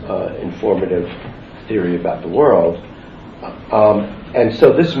simple, informative theory about the world. And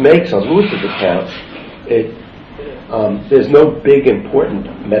so this makes, on Lewis's account, there's no big important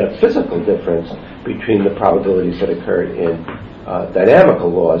metaphysical difference between the probabilities that occur in dynamical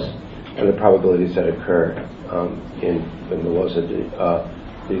laws and the probabilities that occur in the laws of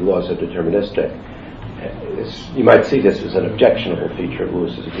deterministic. you might see this as an objectionable feature of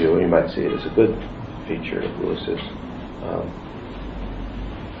Lewis's view, or you might see it as a good feature of Lewis's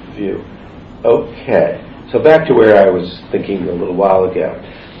view. Okay, so back to where I was thinking a little while ago.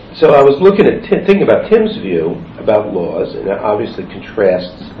 So I was looking at thinking about Tim's view about laws, and it obviously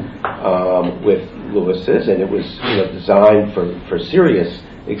contrasts with Lewis's, and it was designed for serious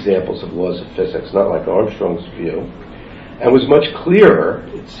examples of laws of physics, not like Armstrong's view, and was much clearer,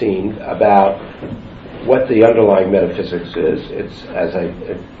 it seemed, about what the underlying metaphysics is. It's, as I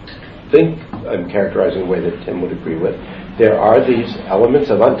think I'm characterizing a way that Tim would agree with, there are these elements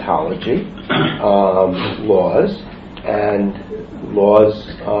of ontology, laws, and laws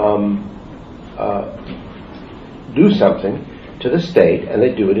do something to the state, and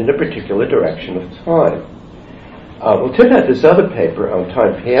they do it in a particular direction of time. Well, Tim had this other paper on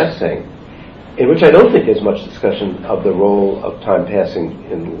time passing, in which I don't think there's much discussion of the role of time passing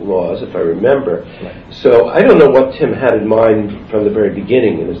in laws, if I remember. So I don't know what Tim had in mind from the very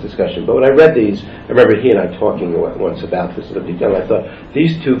beginning in his discussion, but when I read these, I remember he and I talking once about this in a detail, and I thought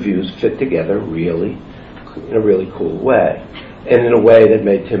these two views fit together really, in a really cool way, and in a way that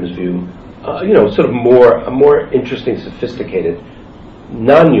made Tim's view, sort of a more interesting, sophisticated,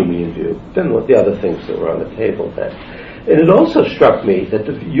 non-Humean view than what the other things that were on the table then. And it also struck me that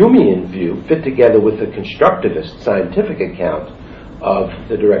the Humean view fit together with the constructivist scientific account of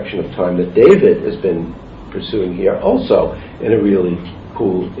the direction of time that David has been pursuing here, also in a really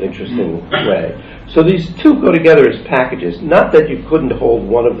cool, interesting way. So these two go together as packages, not that you couldn't hold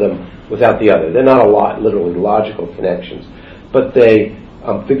one of them without the other. They're not literally logical connections, but they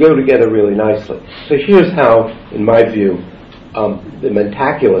go together really nicely. So here's how, in my view, the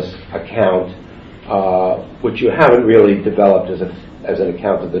Mentaculus account, which you haven't really developed as an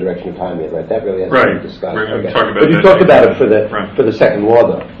account of the direction of time yet, right? That really hasn't been discussed. We're going to Okay. talk about but you that talk about next. it for the second law,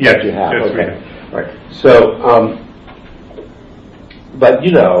 though. Yes, that you have. yes, we okay. do. All right. So, but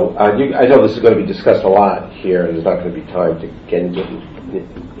I know this is going to be discussed a lot here, and there's not going to be time to get into it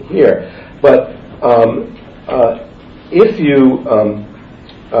here. But if you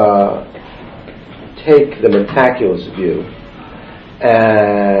take the Mentaculus view,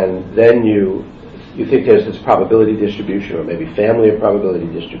 and then you think there's this probability distribution, or maybe family of probability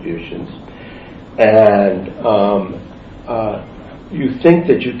distributions, and you think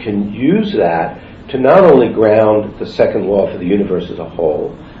that you can use that to not only ground the second law for the universe as a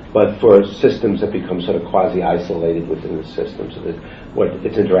whole, but for systems that become sort of quasi-isolated within the system, so that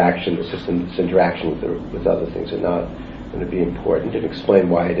the system's interaction with other things are not going to be important, and explain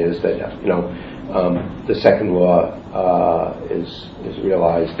why it is that the second law is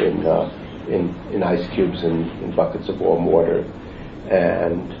realized in ice cubes and in buckets of warm water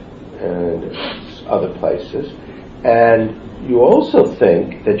and other places. And you also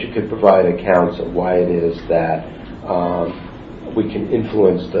think that you could provide accounts of why it is that we can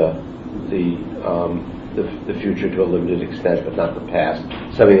influence the future to a limited extent, but not the past.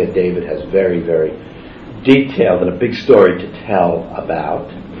 Something that David has very, very detailed and a big story to tell about.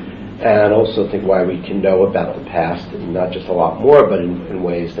 And also think why we can know about the past, and not just a lot more, but in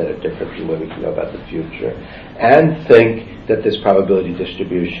ways that are different from what we can know about the future. And think that this probability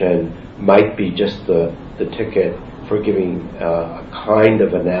distribution might be just the ticket for giving a kind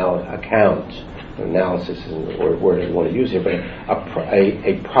of analysis isn't the word I want to use here, but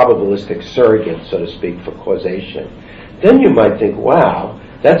a probabilistic surrogate, so to speak, for causation. Then you might think, wow,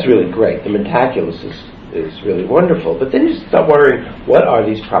 that's really great. The Mentaculus is really wonderful. But then you start wondering, what are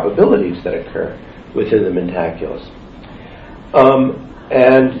these probabilities that occur within the Mentaculus?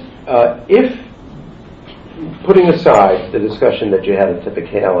 If, putting aside the discussion that you had of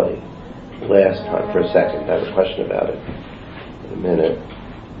typicality last time for a second, I have a question about it in a minute,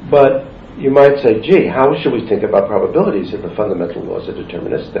 but you might say, gee, how should we think about probabilities if the fundamental laws are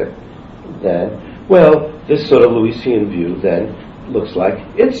deterministic? Then, well, this sort of Lewisian view then looks like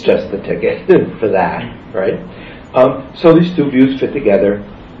it's just the ticket for that, right? So these two views fit together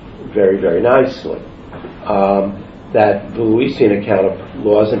very, very nicely. That the Lewisian account of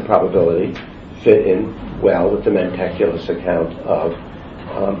laws and probability fit in well with the Mentaculus account of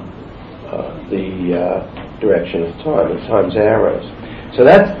the direction of time, of time's arrows. So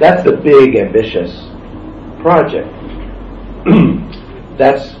that's the big, ambitious project.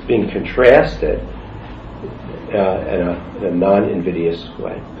 That's being contrasted in a non-invidious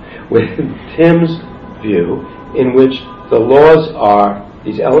way with Tim's view, in which the laws are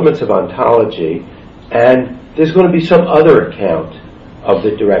these elements of ontology, and there's going to be some other account of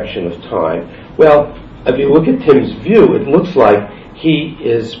the direction of time. Well, if you look at Tim's view, it looks like he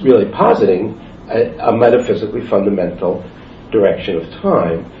is really positing a metaphysically fundamental direction of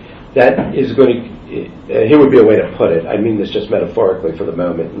time that is going to here would be a way to put it. I mean this just metaphorically for the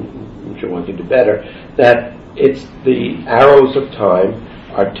moment. I'm sure one could do better. That it's the arrows of time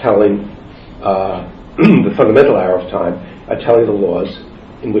are telling the fundamental arrow of time are telling the laws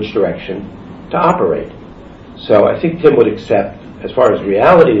in which direction to operate. So I think Tim would accept, as far as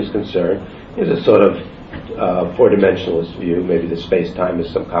reality is concerned, is a sort of four-dimensionalist view. Maybe the space-time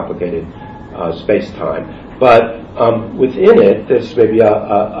is some complicated space-time. But within it, there's maybe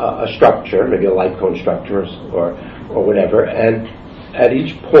a structure, maybe a light cone structure or whatever, and at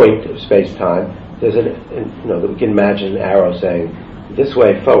each point of space-time, there's that we can imagine an arrow saying, this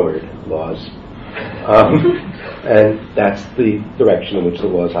way forward, laws. And that's the direction in which the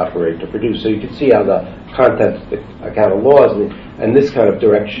laws operate to produce. So you can see how the content, the account of laws, and this kind of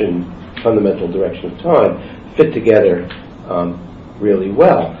direction, fundamental direction of time, fit together really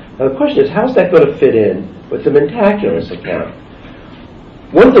well. Now the question is, how's that going to fit in with the Mentaculus account?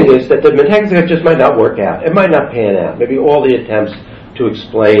 One thing is that the Mentaculus account just might not work out. It might not pan out. Maybe all the attempts to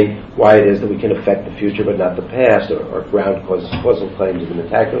explain why it is that we can affect the future but not the past, or ground causal claims of the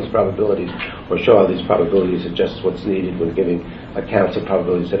Mentaculus probabilities, or show how these probabilities are just what's needed when giving accounts of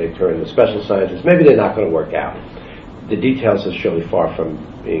probabilities that occur in the special sciences. Maybe they're not going to work out. The details are surely far from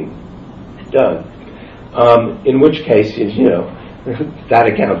being done. In which case, that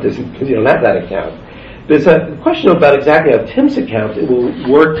account isn't, because you don't have that account. There's a question about exactly how Tim's account will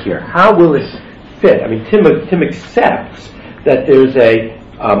work here. How will it fit? I mean, Tim accepts that there's a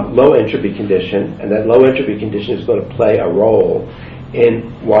low entropy condition, and that low entropy condition is going to play a role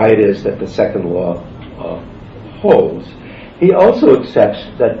in why it is that the second law holds. He also accepts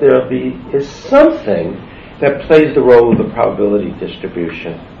that there is something that plays the role of the probability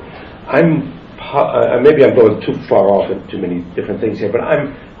distribution. Maybe I'm going too far off into too many different things here, but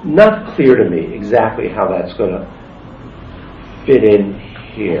I'm not clear to me exactly how that's going to fit in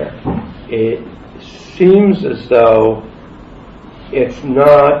here. It seems as though it's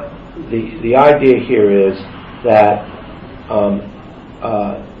not, the idea here is that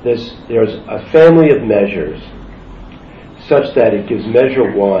there's a family of measures such that it gives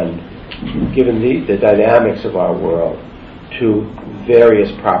measure one, given the dynamics of our world, to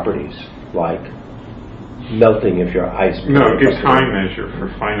various properties, like melting if your ice... No, it gives time measure for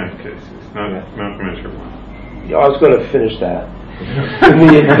finite cases, not measure one. Yeah, I was going to finish that. In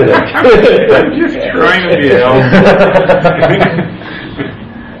the infinite. I'm just trying to be helpful.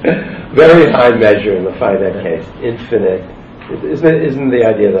 Very high measure in the finite case. Infinite. Isn't the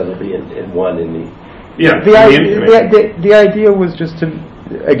idea that it'll be in one in the... Yeah, the idea was just to,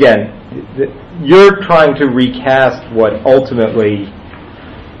 again, you're trying to recast what ultimately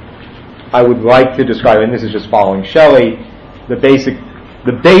I would like to describe, and this is just following Shelley, the basic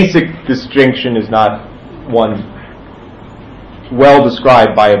distinction is not one well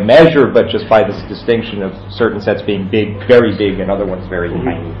described by a measure, but just by this distinction of certain sets being big, very big, and other ones very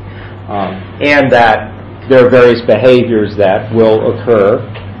tiny. And that there are various behaviors that will occur.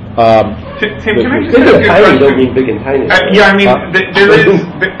 Tim, can I just big ask and you a tiny question? don't mean big and tiny.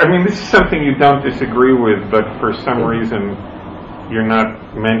 This is something you don't disagree with, but for some reason you're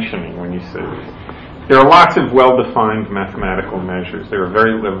not mentioning when you say this. There are lots of well-defined mathematical measures. There are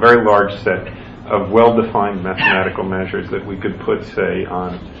a very large set of well-defined mathematical measures that we could put, say,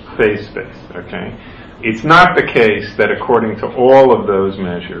 on phase space, okay? It's not the case that according to all of those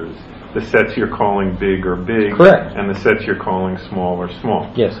measures, the sets you're calling big are big, correct, and the sets you're calling small are small.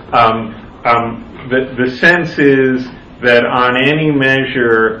 Yes. The sense is that on any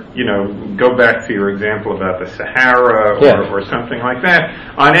measure, go back to your example about the Sahara or something like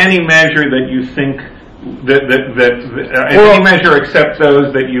that, on any measure that you think any measure except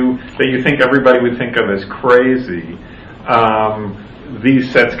those that you think everybody would think of as crazy,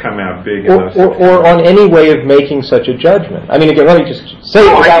 these sets come out big. Or on any way of making such a judgment. I mean, again, let me just say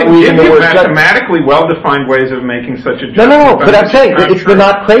it without using the word mathematically well-defined ways of making such a judgment. No, but I'm saying it's the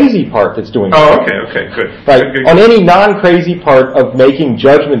not crazy part that's doing it. Oh, okay, good. Right. Good. On any non-crazy part of making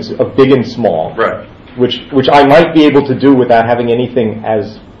judgments of big and small, right, which I might be able to do without having anything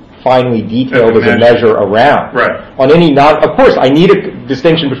as finely detailed as a measure around. Right. On any of course, I need a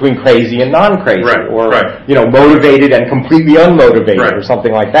distinction between crazy and non-crazy, or motivated and completely unmotivated, or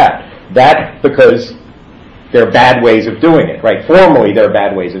something like that. That because there are bad ways of doing it, right? Formally, there are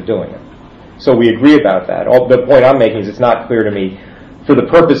bad ways of doing it. So we agree about that. The point I'm making is it's not clear to me. For the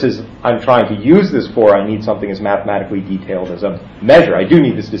purposes I'm trying to use this for, I need something as mathematically detailed as a measure. I do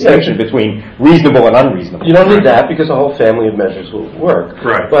need this distinction between reasonable and unreasonable. You don't need that because a whole family of measures will work.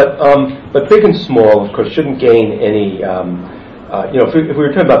 Right. But big and small, of course, shouldn't gain any. If we were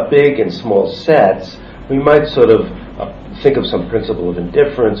talking about big and small sets, we might sort of think of some principle of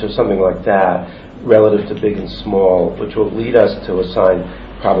indifference or something like that. relative to big and small, which will lead us to assign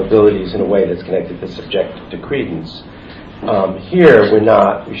probabilities in a way that's connected to subjective to credence. Here,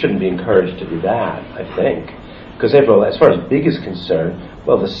 we shouldn't be encouraged to do that, I think. Because as far as big is concerned,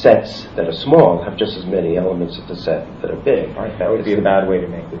 well, the sets that are small have just as many elements of the set that are big. Right, that would be a bad way to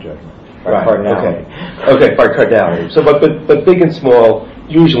make the judgment. Right, Cardinality. Okay, by cardinality. So, but big and small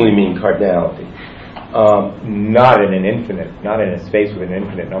usually mean cardinality. Not in a space with an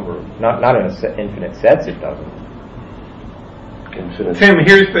infinite number. Not in infinite sets. It doesn't. Infinite. Tim,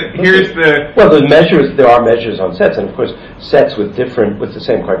 here's the. Well, there are measures on sets, and of course, sets with the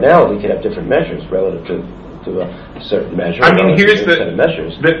same cardinality can have different measures relative to a certain measure. I mean, here's set of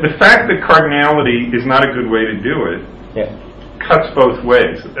measures. The fact that cardinality is not a good way to do it. Yeah. Cuts both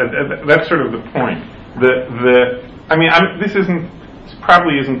ways. That's sort of the point. This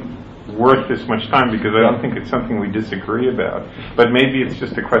probably isn't worth this much time because I don't think it's something we disagree about. But maybe it's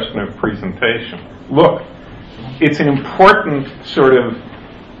just a question of presentation. Look, it's an important sort of,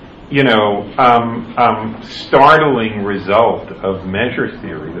 startling result of measure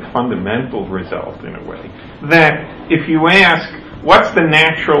theory, the fundamental result in a way, that if you ask, what's the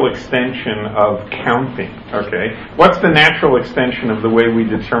natural extension of counting, okay? What's the natural extension of the way we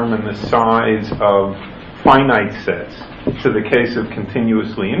determine the size of finite sets to the case of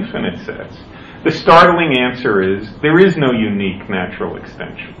continuously infinite sets? The startling answer is there is no unique natural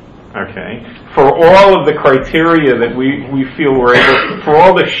extension. Okay, for all of the criteria that we feel we're able, for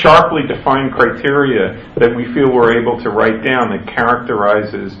all the sharply defined criteria that we feel we're able to write down that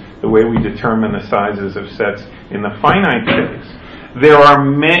characterizes the way we determine the sizes of sets in the finite case,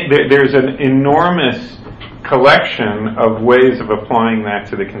 there's an enormous collection of ways of applying that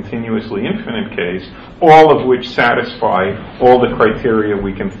to the continuously infinite case, all of which satisfy all the criteria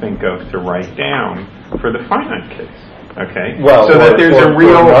we can think of to write down for the finite case. Okay. Well, so that there's a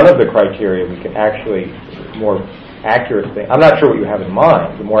real none of the criteria we can actually more accurate thing. I'm not sure what you have in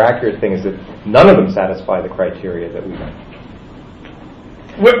mind. The more accurate thing is that none of them satisfy the criteria that we want.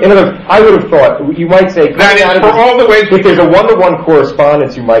 In other words, I would have thought you might say that is for all the ways. If there's a one-to-one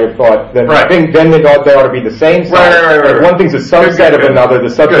correspondence, you might have thought then then they ought to be the same size. Right. If one thing's a subset of another, the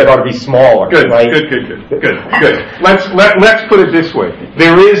subset ought to be smaller. Good. Right? Good. Let's put it this way: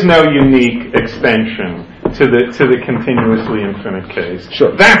 there is no unique extension to the continuously infinite case.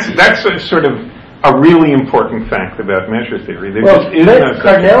 Sure. That's sort of a really important fact about measure theory.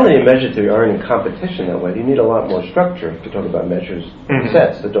 Cardinality and measure theory aren't in competition that way. You need a lot more structure to talk about measures of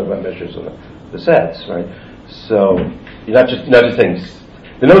sets, to talk about measures of the sets, right? So you're not just saying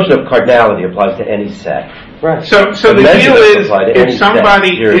the notion of cardinality applies to any set. Right. So the deal is, if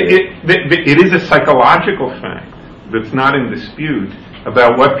somebody, it is a psychological fact that's not in dispute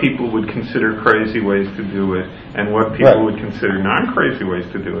about what people would consider crazy ways to do it and what people would consider non-crazy ways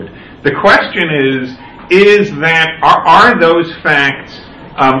to do it. The question is that are those facts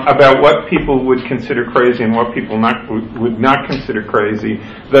about what people would consider crazy and what people would not consider crazy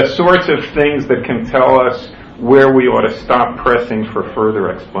the sorts of things that can tell us where we ought to stop pressing for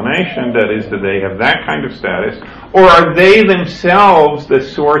further explanation? That is, do they have that kind of status? Or are they themselves the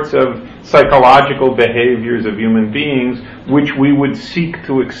sorts of psychological behaviors of human beings which we would seek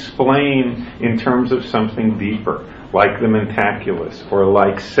to explain in terms of something deeper, like the mentaculus, or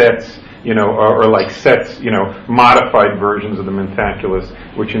like sets, or like sets, modified versions of the mentaculus,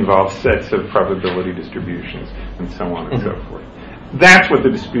 which involve sets of probability distributions, and so on and so forth. That's what the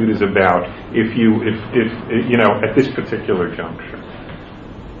dispute is about. If at this particular juncture.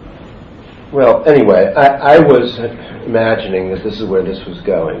 Well, anyway, I was imagining that this is where this was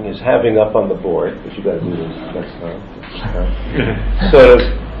going, is having up on the board, which you got to do this next time. So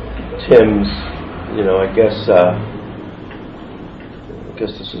Tim's, I guess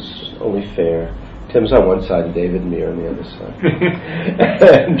this is only fair. Tim's on one side and David and me are on the other side.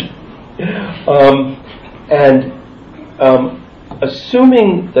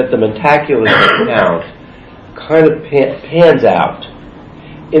 Assuming that the mentaculus account kind of pans out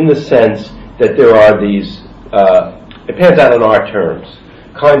in the sense that there are these, it pans out in our terms,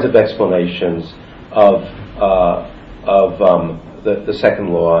 kinds of explanations of the second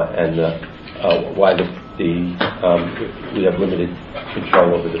law and why we have limited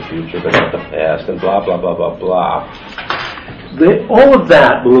control over the future but not the past, and blah, blah, blah, blah, blah. All of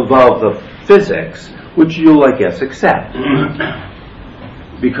that will involve the physics, which you'll, I guess, accept.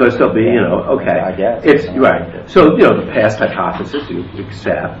 Because there'll be, okay. I guess. It's right. So, the past hypothesis you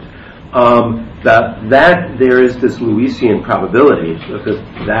accept. That there is this Lewisian probability, because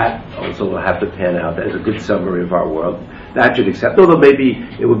that also will have to pan out as a good summary of our world. That should accept, although maybe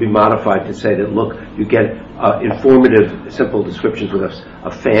it would be modified to say that, look, you get informative, simple descriptions with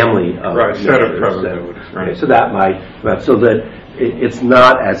a family of set of measures probabilities. Right. Okay, so that might, so that it's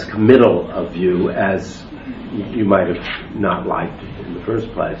not as committal a view as you might have not liked in the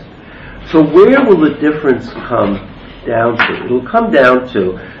first place. So where will the difference come down to? It will come down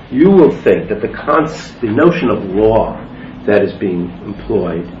to, you will think that the notion of law that is being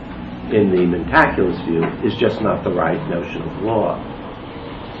employed in the Mentaculus view is just not the right notion of law.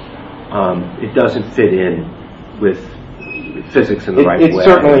 It doesn't fit in with physics in the right it's way.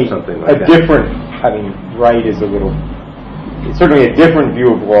 Certainly or something like a that. different, right is a little, it's certainly a different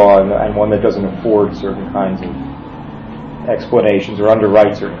view of law and one that doesn't afford certain kinds of explanations or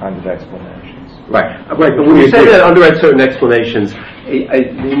underwrite certain kinds of explanations. Right. But when you say that underwrite certain explanations,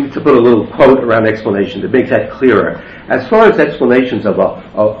 I need to put a little quote around explanation to make that clearer. As far as explanations of a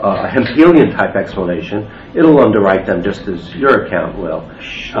Hempelian type explanation, it'll underwrite them just as your account will.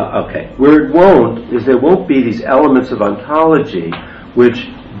 Okay. Where it won't is there won't be these elements of ontology which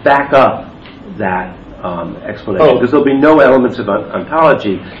back up that explanation, because there'll be no elements of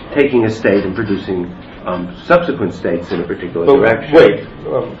ontology taking a state and producing subsequent states in a particular direction. Wait.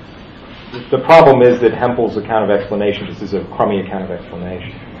 The problem is that Hempel's account of explanation just is a crummy account of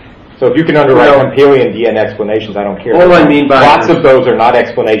explanation. So if you can underwrite Hempelian DN explanations, I don't care. All I mean by lots of those are not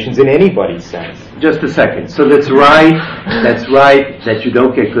explanations in anybody's sense. Just a second. So that's right that you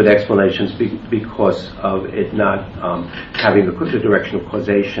don't get good explanations because of it not having the direction of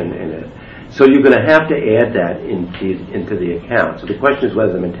causation in it. So you're going to have to add that into the account. So the question is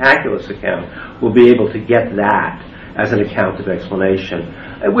whether the Mentaculus account will be able to get that as an account of explanation.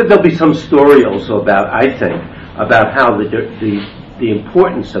 There'll be some story also about, I think, about how the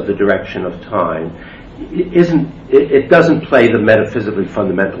importance of the direction of time it doesn't play the metaphysically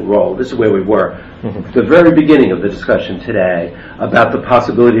fundamental role. This is where we were at the very beginning of the discussion today about the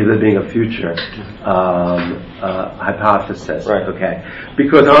possibility of there being a future hypothesis. Right. Okay,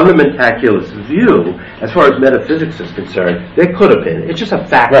 because on the Mentaculus view, as far as metaphysics is concerned, there could have been. It's just a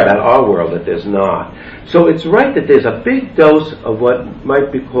fact about our world that there's not. So it's right that there's a big dose of what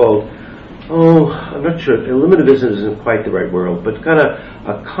might be called, I'm not sure, eliminativism isn't quite the right word, but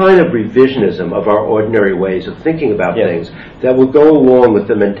a kind of revisionism of our ordinary ways of thinking about things that will go along with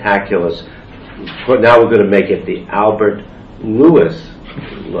the Mentaculus. Now we're going to make it the Albert Lewis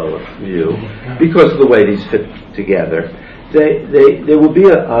view because of the way these fit together. There will be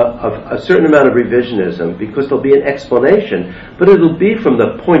a certain amount of revisionism because there'll be an explanation, but it'll be from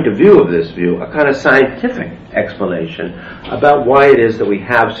the point of view of this view, a kind of scientific explanation about why it is that we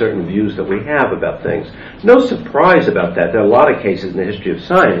have certain views that we have about things. No surprise about that. There are a lot of cases in the history of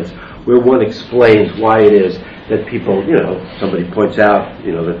science where one explains why it is that people, somebody points out,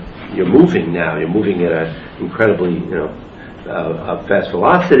 that you're moving now, you're moving at an incredibly, fast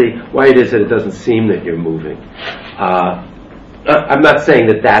velocity, why it is that it doesn't seem that you're moving. I'm not saying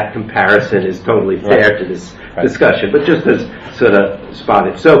that comparison is totally fair to this discussion, but just as sort of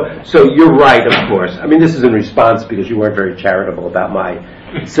spotted. So you're right, of course. I mean, this is in response because you weren't very charitable about my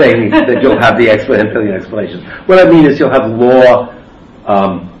saying that you'll have the Hempelian explanations. What I mean is you'll have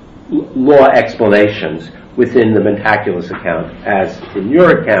law explanations within the Mentaculus account, as in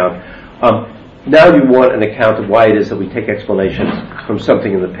your account. Now you want an account of why it is that we take explanations from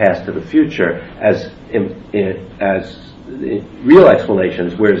something in the past to the future as real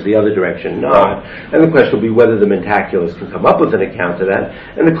explanations, whereas the other direction not. And the question will be whether the Mentaculus can come up with an account of that.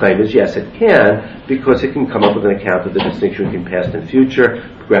 And the claim is yes, it can, because it can come up with an account of the distinction between past and future,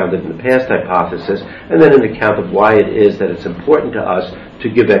 grounded in the past hypothesis, and then an account of why it is that it's important to us to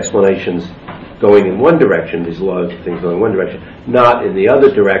give explanations going in one direction, these laws of things going in one direction, not in the other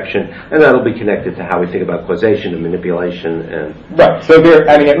direction, and that'll be connected to how we think about causation and manipulation. And right. So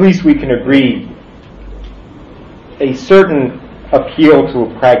at least we can agree a certain appeal to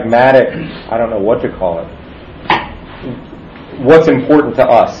a pragmatic, I don't know what to call it, what's important to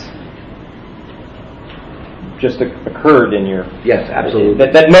us, just occurred in your... Yes, absolutely.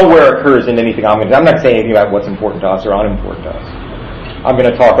 That nowhere occurs in anything I'm not saying anything about what's important to us or unimportant to us. I'm going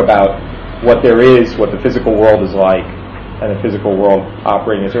to talk about what there is, what the physical world is like, and the physical world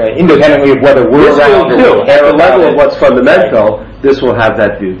operating as independently of whether we're around or at the level of what's fundamental, this will have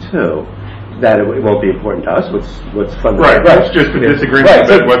that view too. That it won't be important to us. What's fundamental? Right. It's just a disagreement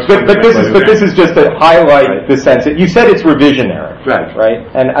about what's fundamental. But this is just to highlight the sense that you said it's revisionary. Right. Right.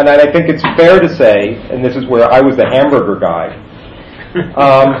 And I think it's fair to say, and this is where I was the hamburger guy.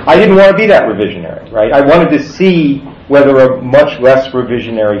 I didn't want to be that revisionary. Right. I wanted to see whether a much less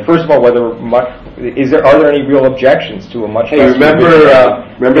revisionary. First of all, are there any real objections to a much less?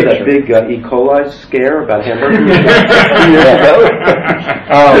 Remember that big E. coli scare about hamburgers?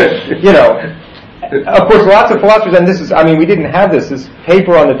 of course, lots of philosophers, and this is, I mean, we didn't have this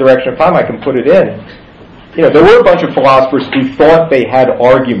paper on the direction of time, I can put it in. You know, there were a bunch of philosophers who thought they had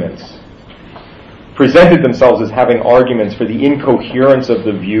arguments, presented themselves as having arguments for the incoherence of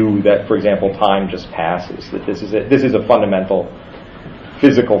the view that, for example, time just passes, that this is a fundamental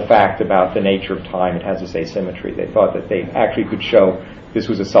physical fact about the nature of time. It has this asymmetry. They thought that they actually could show this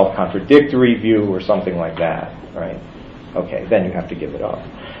was a self-contradictory view or something like that, right? Okay, then you have to give it up.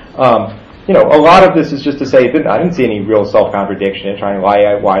 You know, a lot of this is just to say I didn't see any real self-contradiction in trying why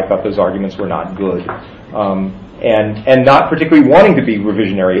I thought those arguments were not good, and not particularly wanting to be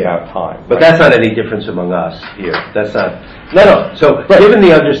revisionary about time. But that's not any difference among us here. That's not. No. So given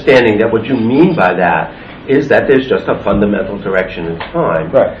the understanding that what you mean by that is that there's just a fundamental direction in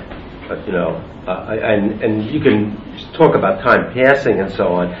time, right? You know, and you can talk about time passing and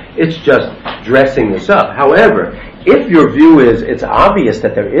so on. It's just dressing this up. However, if your view is it's obvious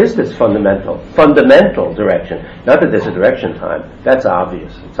that there is this fundamental direction, not that there's a direction time, that's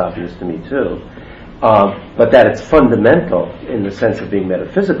obvious. It's obvious to me too. But that it's fundamental in the sense of being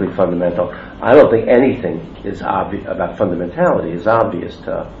metaphysically fundamental, I don't think anything is obvious about fundamentality is obvious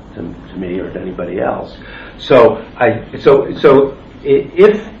to me or to anybody else. So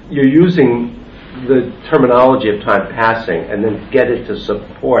if you're using the terminology of time passing and then get it to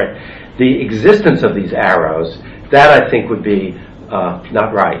support the existence of these arrows, that I think would be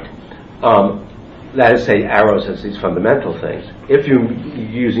not right. That is, say, arrows as these fundamental things. If you're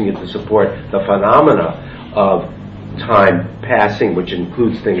using it to support the phenomena of time passing, which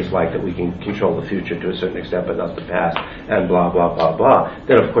includes things like that we can control the future to a certain extent but not the past, and blah, blah, blah, blah,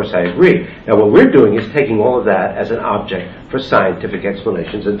 then of course I agree. Now what we're doing is taking all of that as an object for scientific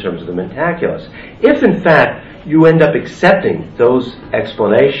explanations in terms of the mentaculus. If in fact you end up accepting those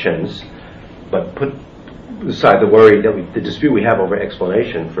explanations, but put aside the worry that the dispute we have over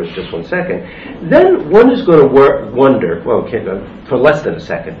explanation for just 1 second, then one is going to wonder, well, for less than a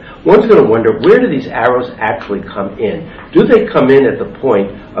second, one's going to wonder, where do these arrows actually come in? Do they come in at the point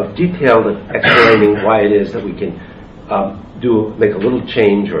of detailed explaining why it is that we can make a little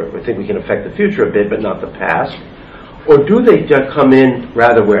change or think we can affect the future a bit but not the past? Or do they just come in,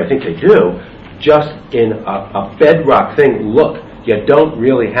 rather where I think they do, just in a bedrock thing, look, you don't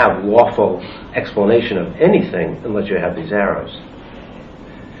really have lawful explanation of anything unless you have these arrows.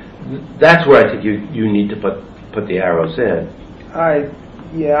 That's where I think you need to put the arrows in.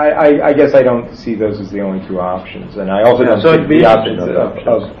 I guess I don't see those as the only two options, and I also don't see the options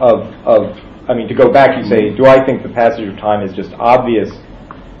of I mean, to go back, you say, do I think the passage of time is just obvious?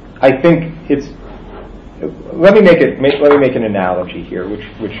 I think it's. Let me make an analogy here, which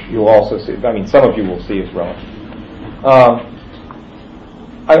you'll also see. I mean, some of you will see as relevant.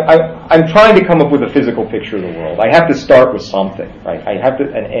 I'm trying to come up with a physical picture of the world. I have to start with something, right? I have to,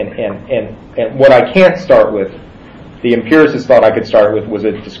 and what I can't start with, the empiricist thought I could start with was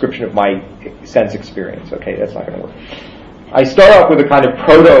a description of my sense experience. Okay, that's not going to work. I start off with a kind of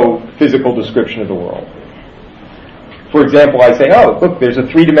proto-physical description of the world. For example, I say, oh, look, there's a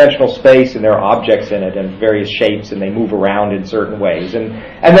three-dimensional space and there are objects in it and various shapes and they move around in certain ways. And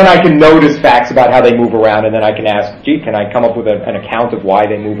then I can notice facts about how they move around, and then I can ask, gee, can I come up with an account of why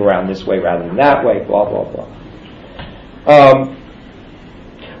they move around this way rather than that way, blah, blah, blah.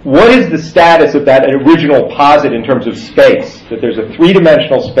 What is the status of that original posit in terms of space? That there's a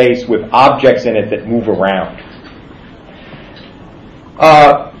three-dimensional space with objects in it that move around.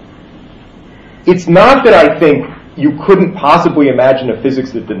 It's not that I think you couldn't possibly imagine a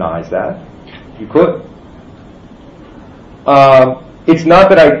physics that denies that. You could. It's not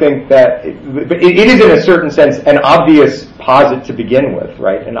that I think that, but it is in a certain sense an obvious posit to begin with,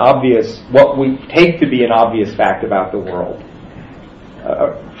 right? An obvious, what we take to be an obvious fact about the world.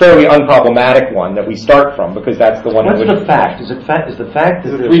 A fairly unproblematic one that we start from, because that's the one. What's the fact? Is the fact that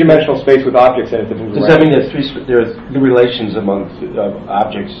there's a three-dimensional space with objects in it that move around? Does that mean there are the relations among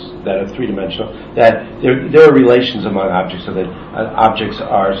objects that are three-dimensional? That there are relations among objects, so that objects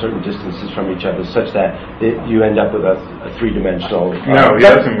are certain distances from each other, such that you end up with a three-dimensional. No, he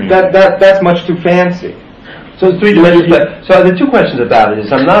doesn't mean that's much too fancy. So three-dimensional. So the two questions about it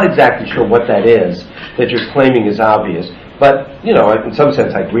is, I'm not exactly sure what that is that you're claiming is obvious. But, you know, in some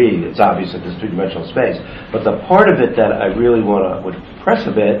sense I agree it's obvious that there's three-dimensional space. But the part of it that I really would press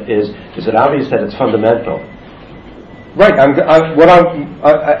a bit is it obvious that it's fundamental? Right. I'm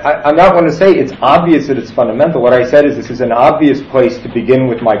not going to say it's obvious that it's fundamental. What I said is this is an obvious place to begin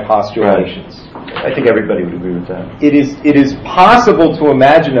with my postulations. Right. I think everybody would agree with that. It is possible to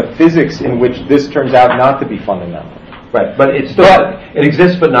imagine a physics in which this turns out not to be fundamental. Right. But it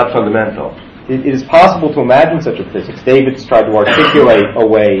exists but not fundamental. It is possible to imagine such a physics. David's tried to articulate a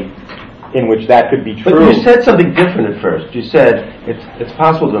way in which that could be true. But you said something different at first. You said it's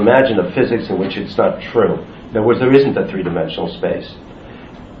possible to imagine a physics in which it's not true. In other words, there isn't a three-dimensional space.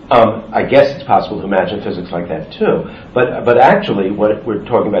 I guess it's possible to imagine physics like that too. But actually, what we're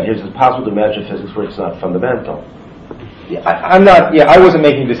talking about here is it's possible to imagine physics where it's not fundamental. I'm not. Yeah, I wasn't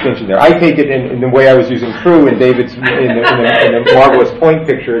making a distinction there. I take it in the way I was using true in David's in the marvelous point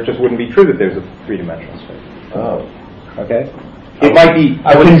picture. It just wouldn't be true that there's a three-dimensional space. Oh, okay. It might be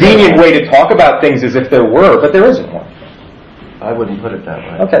a convenient way to talk about things as if there were, but there isn't one. I wouldn't put it that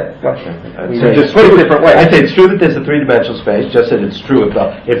way. Okay. I'd say just put it a different way. I'd say it's true that there's a three-dimensional space, just that it's true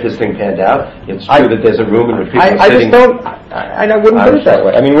if this thing panned out. It's true that there's a room in which people are sitting. I wouldn't put it that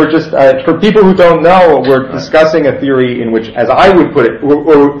way. I mean, we're just, for people who don't know, we're discussing a theory in which, as I would put it,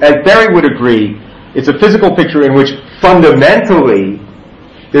 or as Barry would agree, it's a physical picture in which fundamentally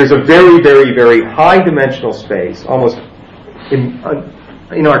there's a very, very, very high-dimensional space, almost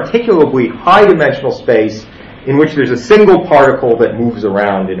inarticulably high-dimensional space, in which there's a single particle that moves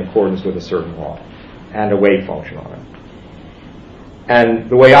around in accordance with a certain law and a wave function on it. And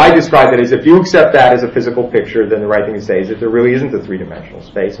the way I describe it is if you accept that as a physical picture, then the right thing to say is that there really isn't a three-dimensional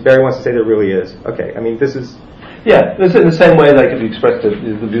space. Barry wants to say there really is. Okay, I mean, this is... Yeah, it's in the same way, like if you expressed the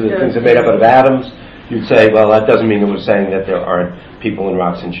things are made up out of atoms, you'd say, well, that doesn't mean that we're saying that there aren't people in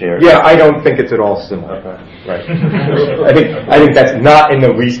rocks and chairs. Yeah, I don't think it's at all similar. Right. I think that's not in the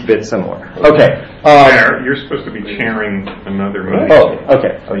least bit similar. Okay. You're supposed to be chairing another meeting. Oh,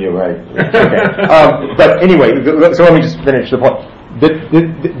 okay. Oh, you're right. Okay. But anyway, so let me just finish the point.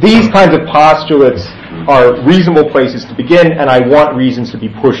 These kinds of postulates are reasonable places to begin, and I want reasons to be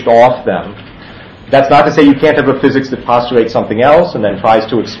pushed off them. That's not to say you can't have a physics that postulates something else and then tries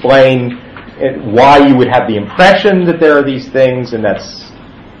to explain why you would have the impression that there are these things, and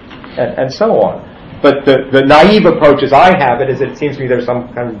so on. But the naive approach as I have it is that it seems to me there's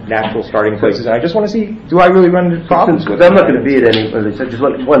some kind of natural starting places, and I just want to see, do I really run into problems with it? I'm not going to be at any, as I said, just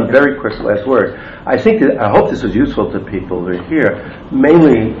one very quick last word. I hope this was useful to people who are here,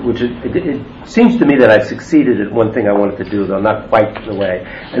 mainly, it seems to me that I've succeeded at one thing I wanted to do, though not quite the way,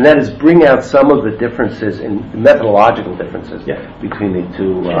 and that is bring out some of the differences, methodological differences between the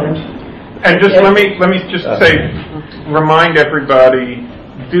two. And just let me just say, remind everybody,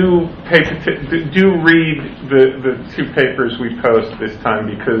 do read the two papers we post this time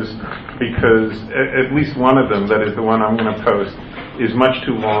because at least one of them, that is the one I'm going to post, is much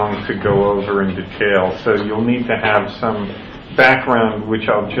too long to go over in detail. So you'll need to have some background, which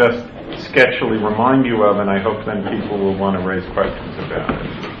I'll just sketchily remind you of, and I hope then people will want to raise questions about it.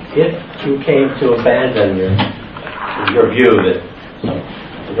 If you came to abandon your view that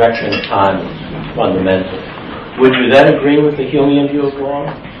direction of time is fundamental, would you then agree with the Humean view of law?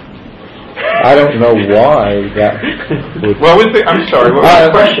 I don't know why that would... I'm sorry, what was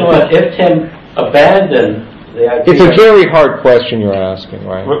the question? If Tim abandoned the idea... It's a very hard question you're asking,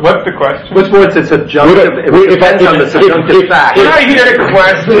 right? What's the question? Which words it's subjunctive? It depends on the subjunctive fact. Can I hear the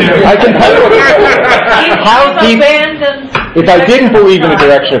question? I can tell you how deep... If I didn't believe in the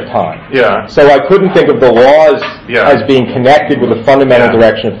direction of time, so I couldn't think of the laws as being connected with the fundamental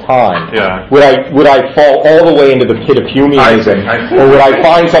direction of time, would I fall all the way into the pit of Humeanism, or would I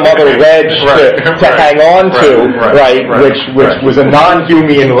find some other ledge to hang on to, which was a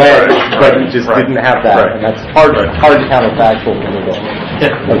non-Humean ledge, but it just didn't have that, and that's hard counterfactual for me to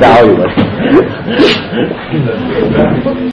evaluate.